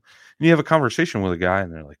 And you have a conversation with a guy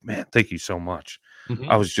and they're like, man, thank you so much.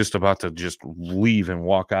 I was just about to just leave and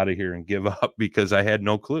walk out of here and give up because I had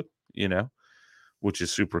no clue, which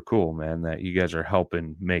is super cool, man, that you guys are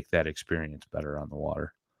helping make that experience better on the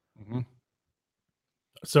water.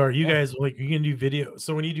 So are you guys like, you can do video?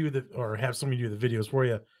 So when you do or have somebody do the videos for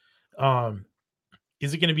you,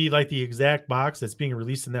 is it going to be like the exact box that's being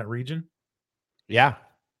released in that region? Yeah.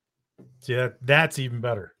 See, that's even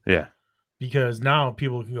better. Yeah. Because now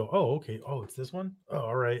people can go, oh, okay. Oh, it's this one. Oh,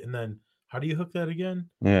 all right. And then how do you hook that again?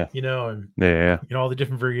 Yeah. And all the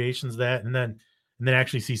different variations of that. And then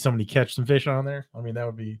actually see somebody catch some fish on there. I mean, that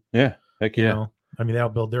would be, heck yeah. That'll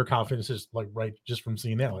build their confidence just from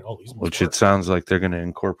seeing that. Like, oh, these which it sounds like they're going to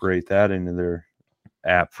incorporate that into their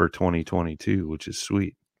app for 2022, which is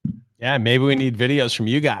sweet. Yeah. Maybe we need videos from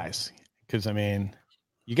you guys. Cause I mean,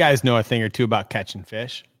 you guys know a thing or two about catching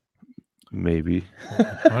fish. Maybe.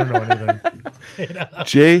 I don't know anything.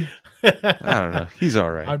 Jay, I don't know. He's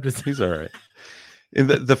all right. He's all right. And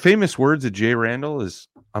the famous words of Jay Randall is,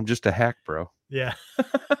 "I'm just a hack, bro." Yeah.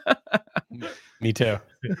 Me too.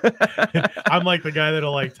 I'm like the guy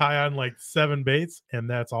that'll like tie on like 7 baits, and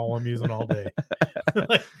that's all I'm using all day.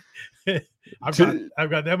 Like, I've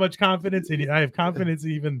got that much confidence, and I have confidence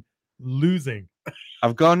even losing.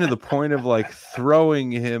 I've gone to the point of like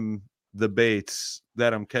throwing him the baits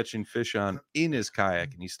that I'm catching fish on in his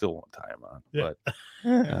kayak, and he still won't tie them on. Yeah.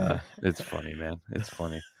 But it's funny, man. It's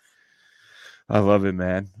funny. I love it,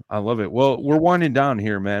 man. I love it. Well, we're winding down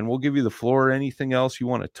here, man. We'll give you the floor. Anything else you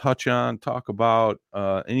want to touch on, talk about,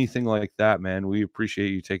 anything like that, man? We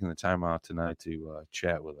appreciate you taking the time out tonight to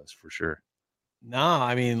chat with us for sure. No,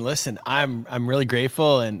 I mean, listen, I'm really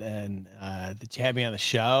grateful and that you had me on the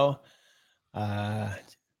show.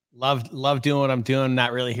 Love doing what I'm doing.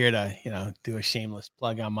 Not really here to, do a shameless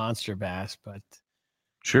plug on MonsterBass, but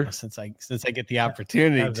Sure. since I get the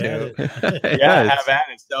opportunity to, have at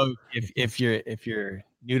it. So if you're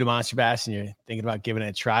new to MonsterBass and you're thinking about giving it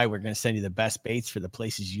a try, we're going to send you the best baits for the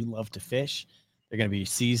places you love to fish. They're going to be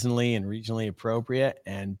seasonally and regionally appropriate,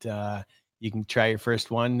 and you can try your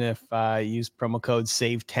first one if you use promo code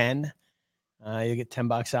SAVE10. You'll get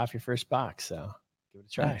 $10 off your first box. So give it a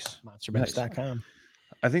try. Nice. MonsterBass.com.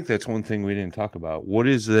 I think that's one thing we didn't talk about. What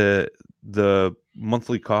is the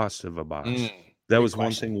monthly cost of a box? That was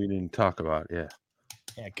one thing we didn't talk about. Yeah.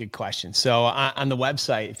 Yeah, good question. So on the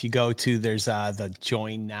website, if you go to, there's the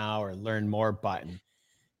join now or learn more button.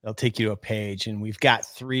 It'll take you to a page, and we've got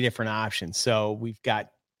 3 different options. So we've got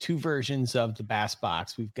 2 versions of the Bass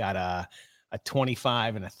Box. We've got a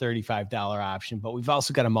 $25 and a $35 option, but we've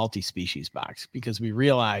also got a multi-species box because we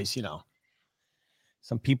realize,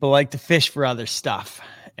 some people like to fish for other stuff.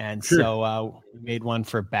 And so we made one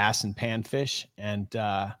for bass and panfish, and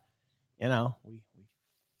we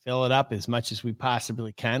fill it up as much as we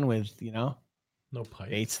possibly can with, no pipe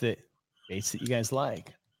baits that you guys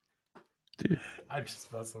like. Dude, I'm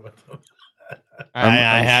just messing with them.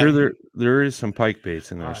 I'm sure there is some pike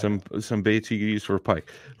baits in there. Some baits you could use for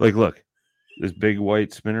pike. Like, look, this big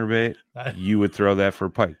white spinner bait. You would throw that for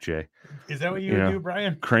pike, Jay. Is that what you would do,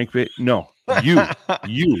 Brian? Crankbait? No,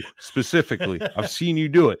 you specifically. I've seen you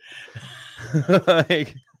do it.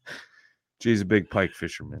 Like, Jay's a big pike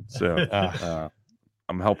fisherman, so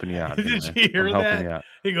I'm helping you out. Did you hear that?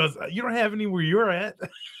 He goes, "You don't have any where you're at."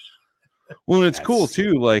 Well, it's cool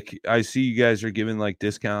too. Like, I see you guys are giving like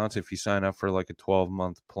discounts if you sign up for like a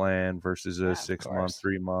 12-month plan versus a 6-month,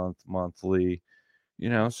 3-month, monthly.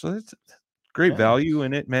 So it's great value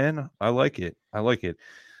in it, man. I like it.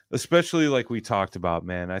 Especially like we talked about,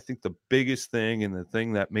 man. I think the biggest thing and the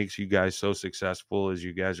thing that makes you guys so successful is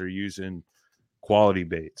you guys are using quality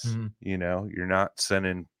baits. Mm-hmm. You're not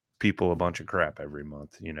sending people a bunch of crap every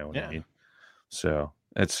month. You know what I mean? So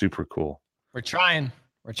that's super cool. We're trying.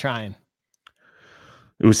 It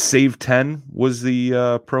was Save 10 was the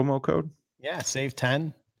promo code. Yeah, Save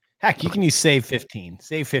 10. Heck, you can use Save 15.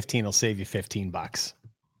 Save 15 will save you $15.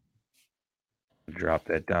 Drop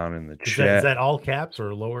that down in the chat. Is that all caps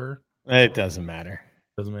or lower? It doesn't matter.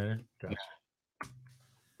 Doesn't matter. Gotcha.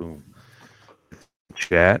 Boom.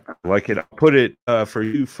 Chat. I like it. I'll put it for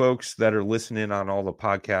you folks that are listening on all the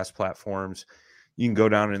podcast platforms. You can go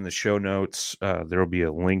down in the show notes. There will be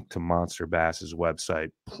a link to MonsterBass's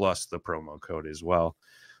website plus the promo code as well.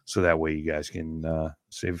 So that way you guys can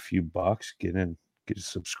save a few bucks, get a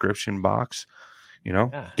subscription box,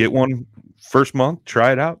 get one first month,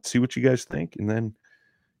 try it out, see what you guys think. And then,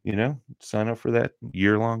 sign up for that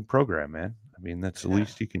year-long program, man. I mean, that's the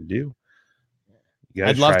least you can do. You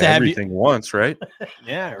guys I'd love try to have everything once, right?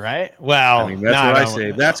 Yeah, right. Well, I mean, that's what I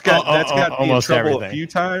say. That's got almost me in trouble everything. a few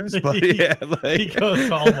times, but yeah, He goes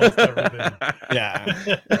to almost everything.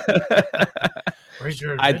 Yeah. Where's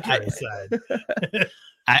your adventure side?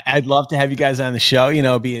 I'd love to have you guys on the show.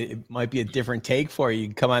 It might be a different take for you. You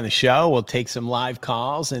can come on the show. We'll take some live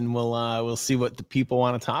calls, and we'll see what the people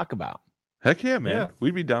want to talk about. Heck yeah, man. Yeah.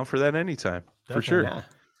 We'd be down for that anytime. Definitely. For sure. Yeah.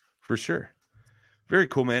 For sure. Very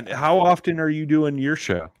cool, man. How often are you doing your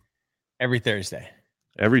show? Every Thursday.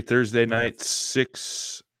 Every Thursday night,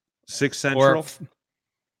 6 Central?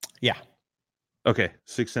 Yeah. Okay,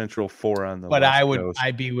 6 Central, 4 on the But West Coast.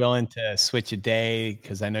 I'd be willing to switch a day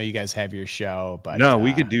because I know you guys have your show. But no,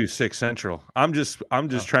 we could do 6 Central. I'm just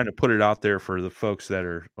trying to put it out there for the folks that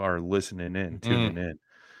are listening in, tuning in.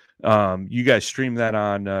 You guys stream that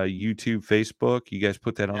on YouTube, Facebook. You guys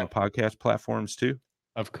put that on the podcast platforms too?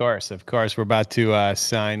 Of course. We're about to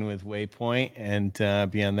sign with Waypoint and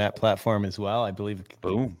be on that platform as well. I believe.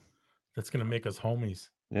 Boom. That's gonna make us homies.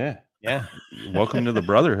 Yeah. Yeah. Welcome to the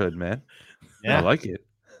brotherhood, man. Yeah. I like it.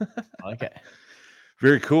 I like it.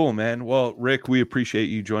 Very cool, man. Well, Rick, we appreciate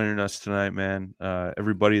you joining us tonight, man.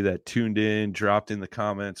 Everybody that tuned in, dropped in the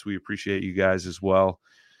comments, we appreciate you guys as well.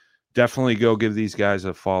 Definitely go give these guys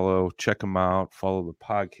a follow. Check them out. Follow the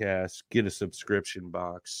podcast. Get a subscription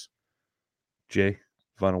box. Jay,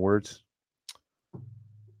 final words?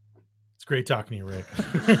 It's great talking to you, Rick.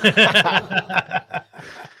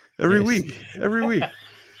 Every week.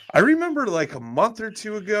 I remember like a month or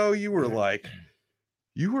two ago, you were like,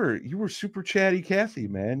 you were super chatty Cathy,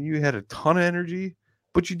 man. You had a ton of energy,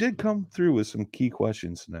 but you did come through with some key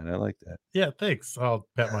questions tonight. I like that. Yeah, thanks. I'll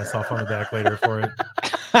pat myself on the back later for it.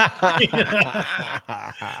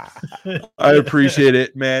 I appreciate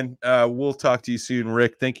it, man. We'll talk to you soon,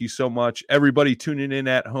 Rick. Thank you so much. Everybody tuning in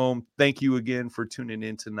at home, thank you again for tuning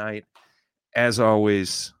in tonight. As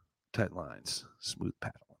always, tight lines, smooth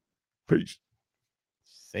paddle. Peace.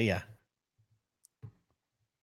 See ya.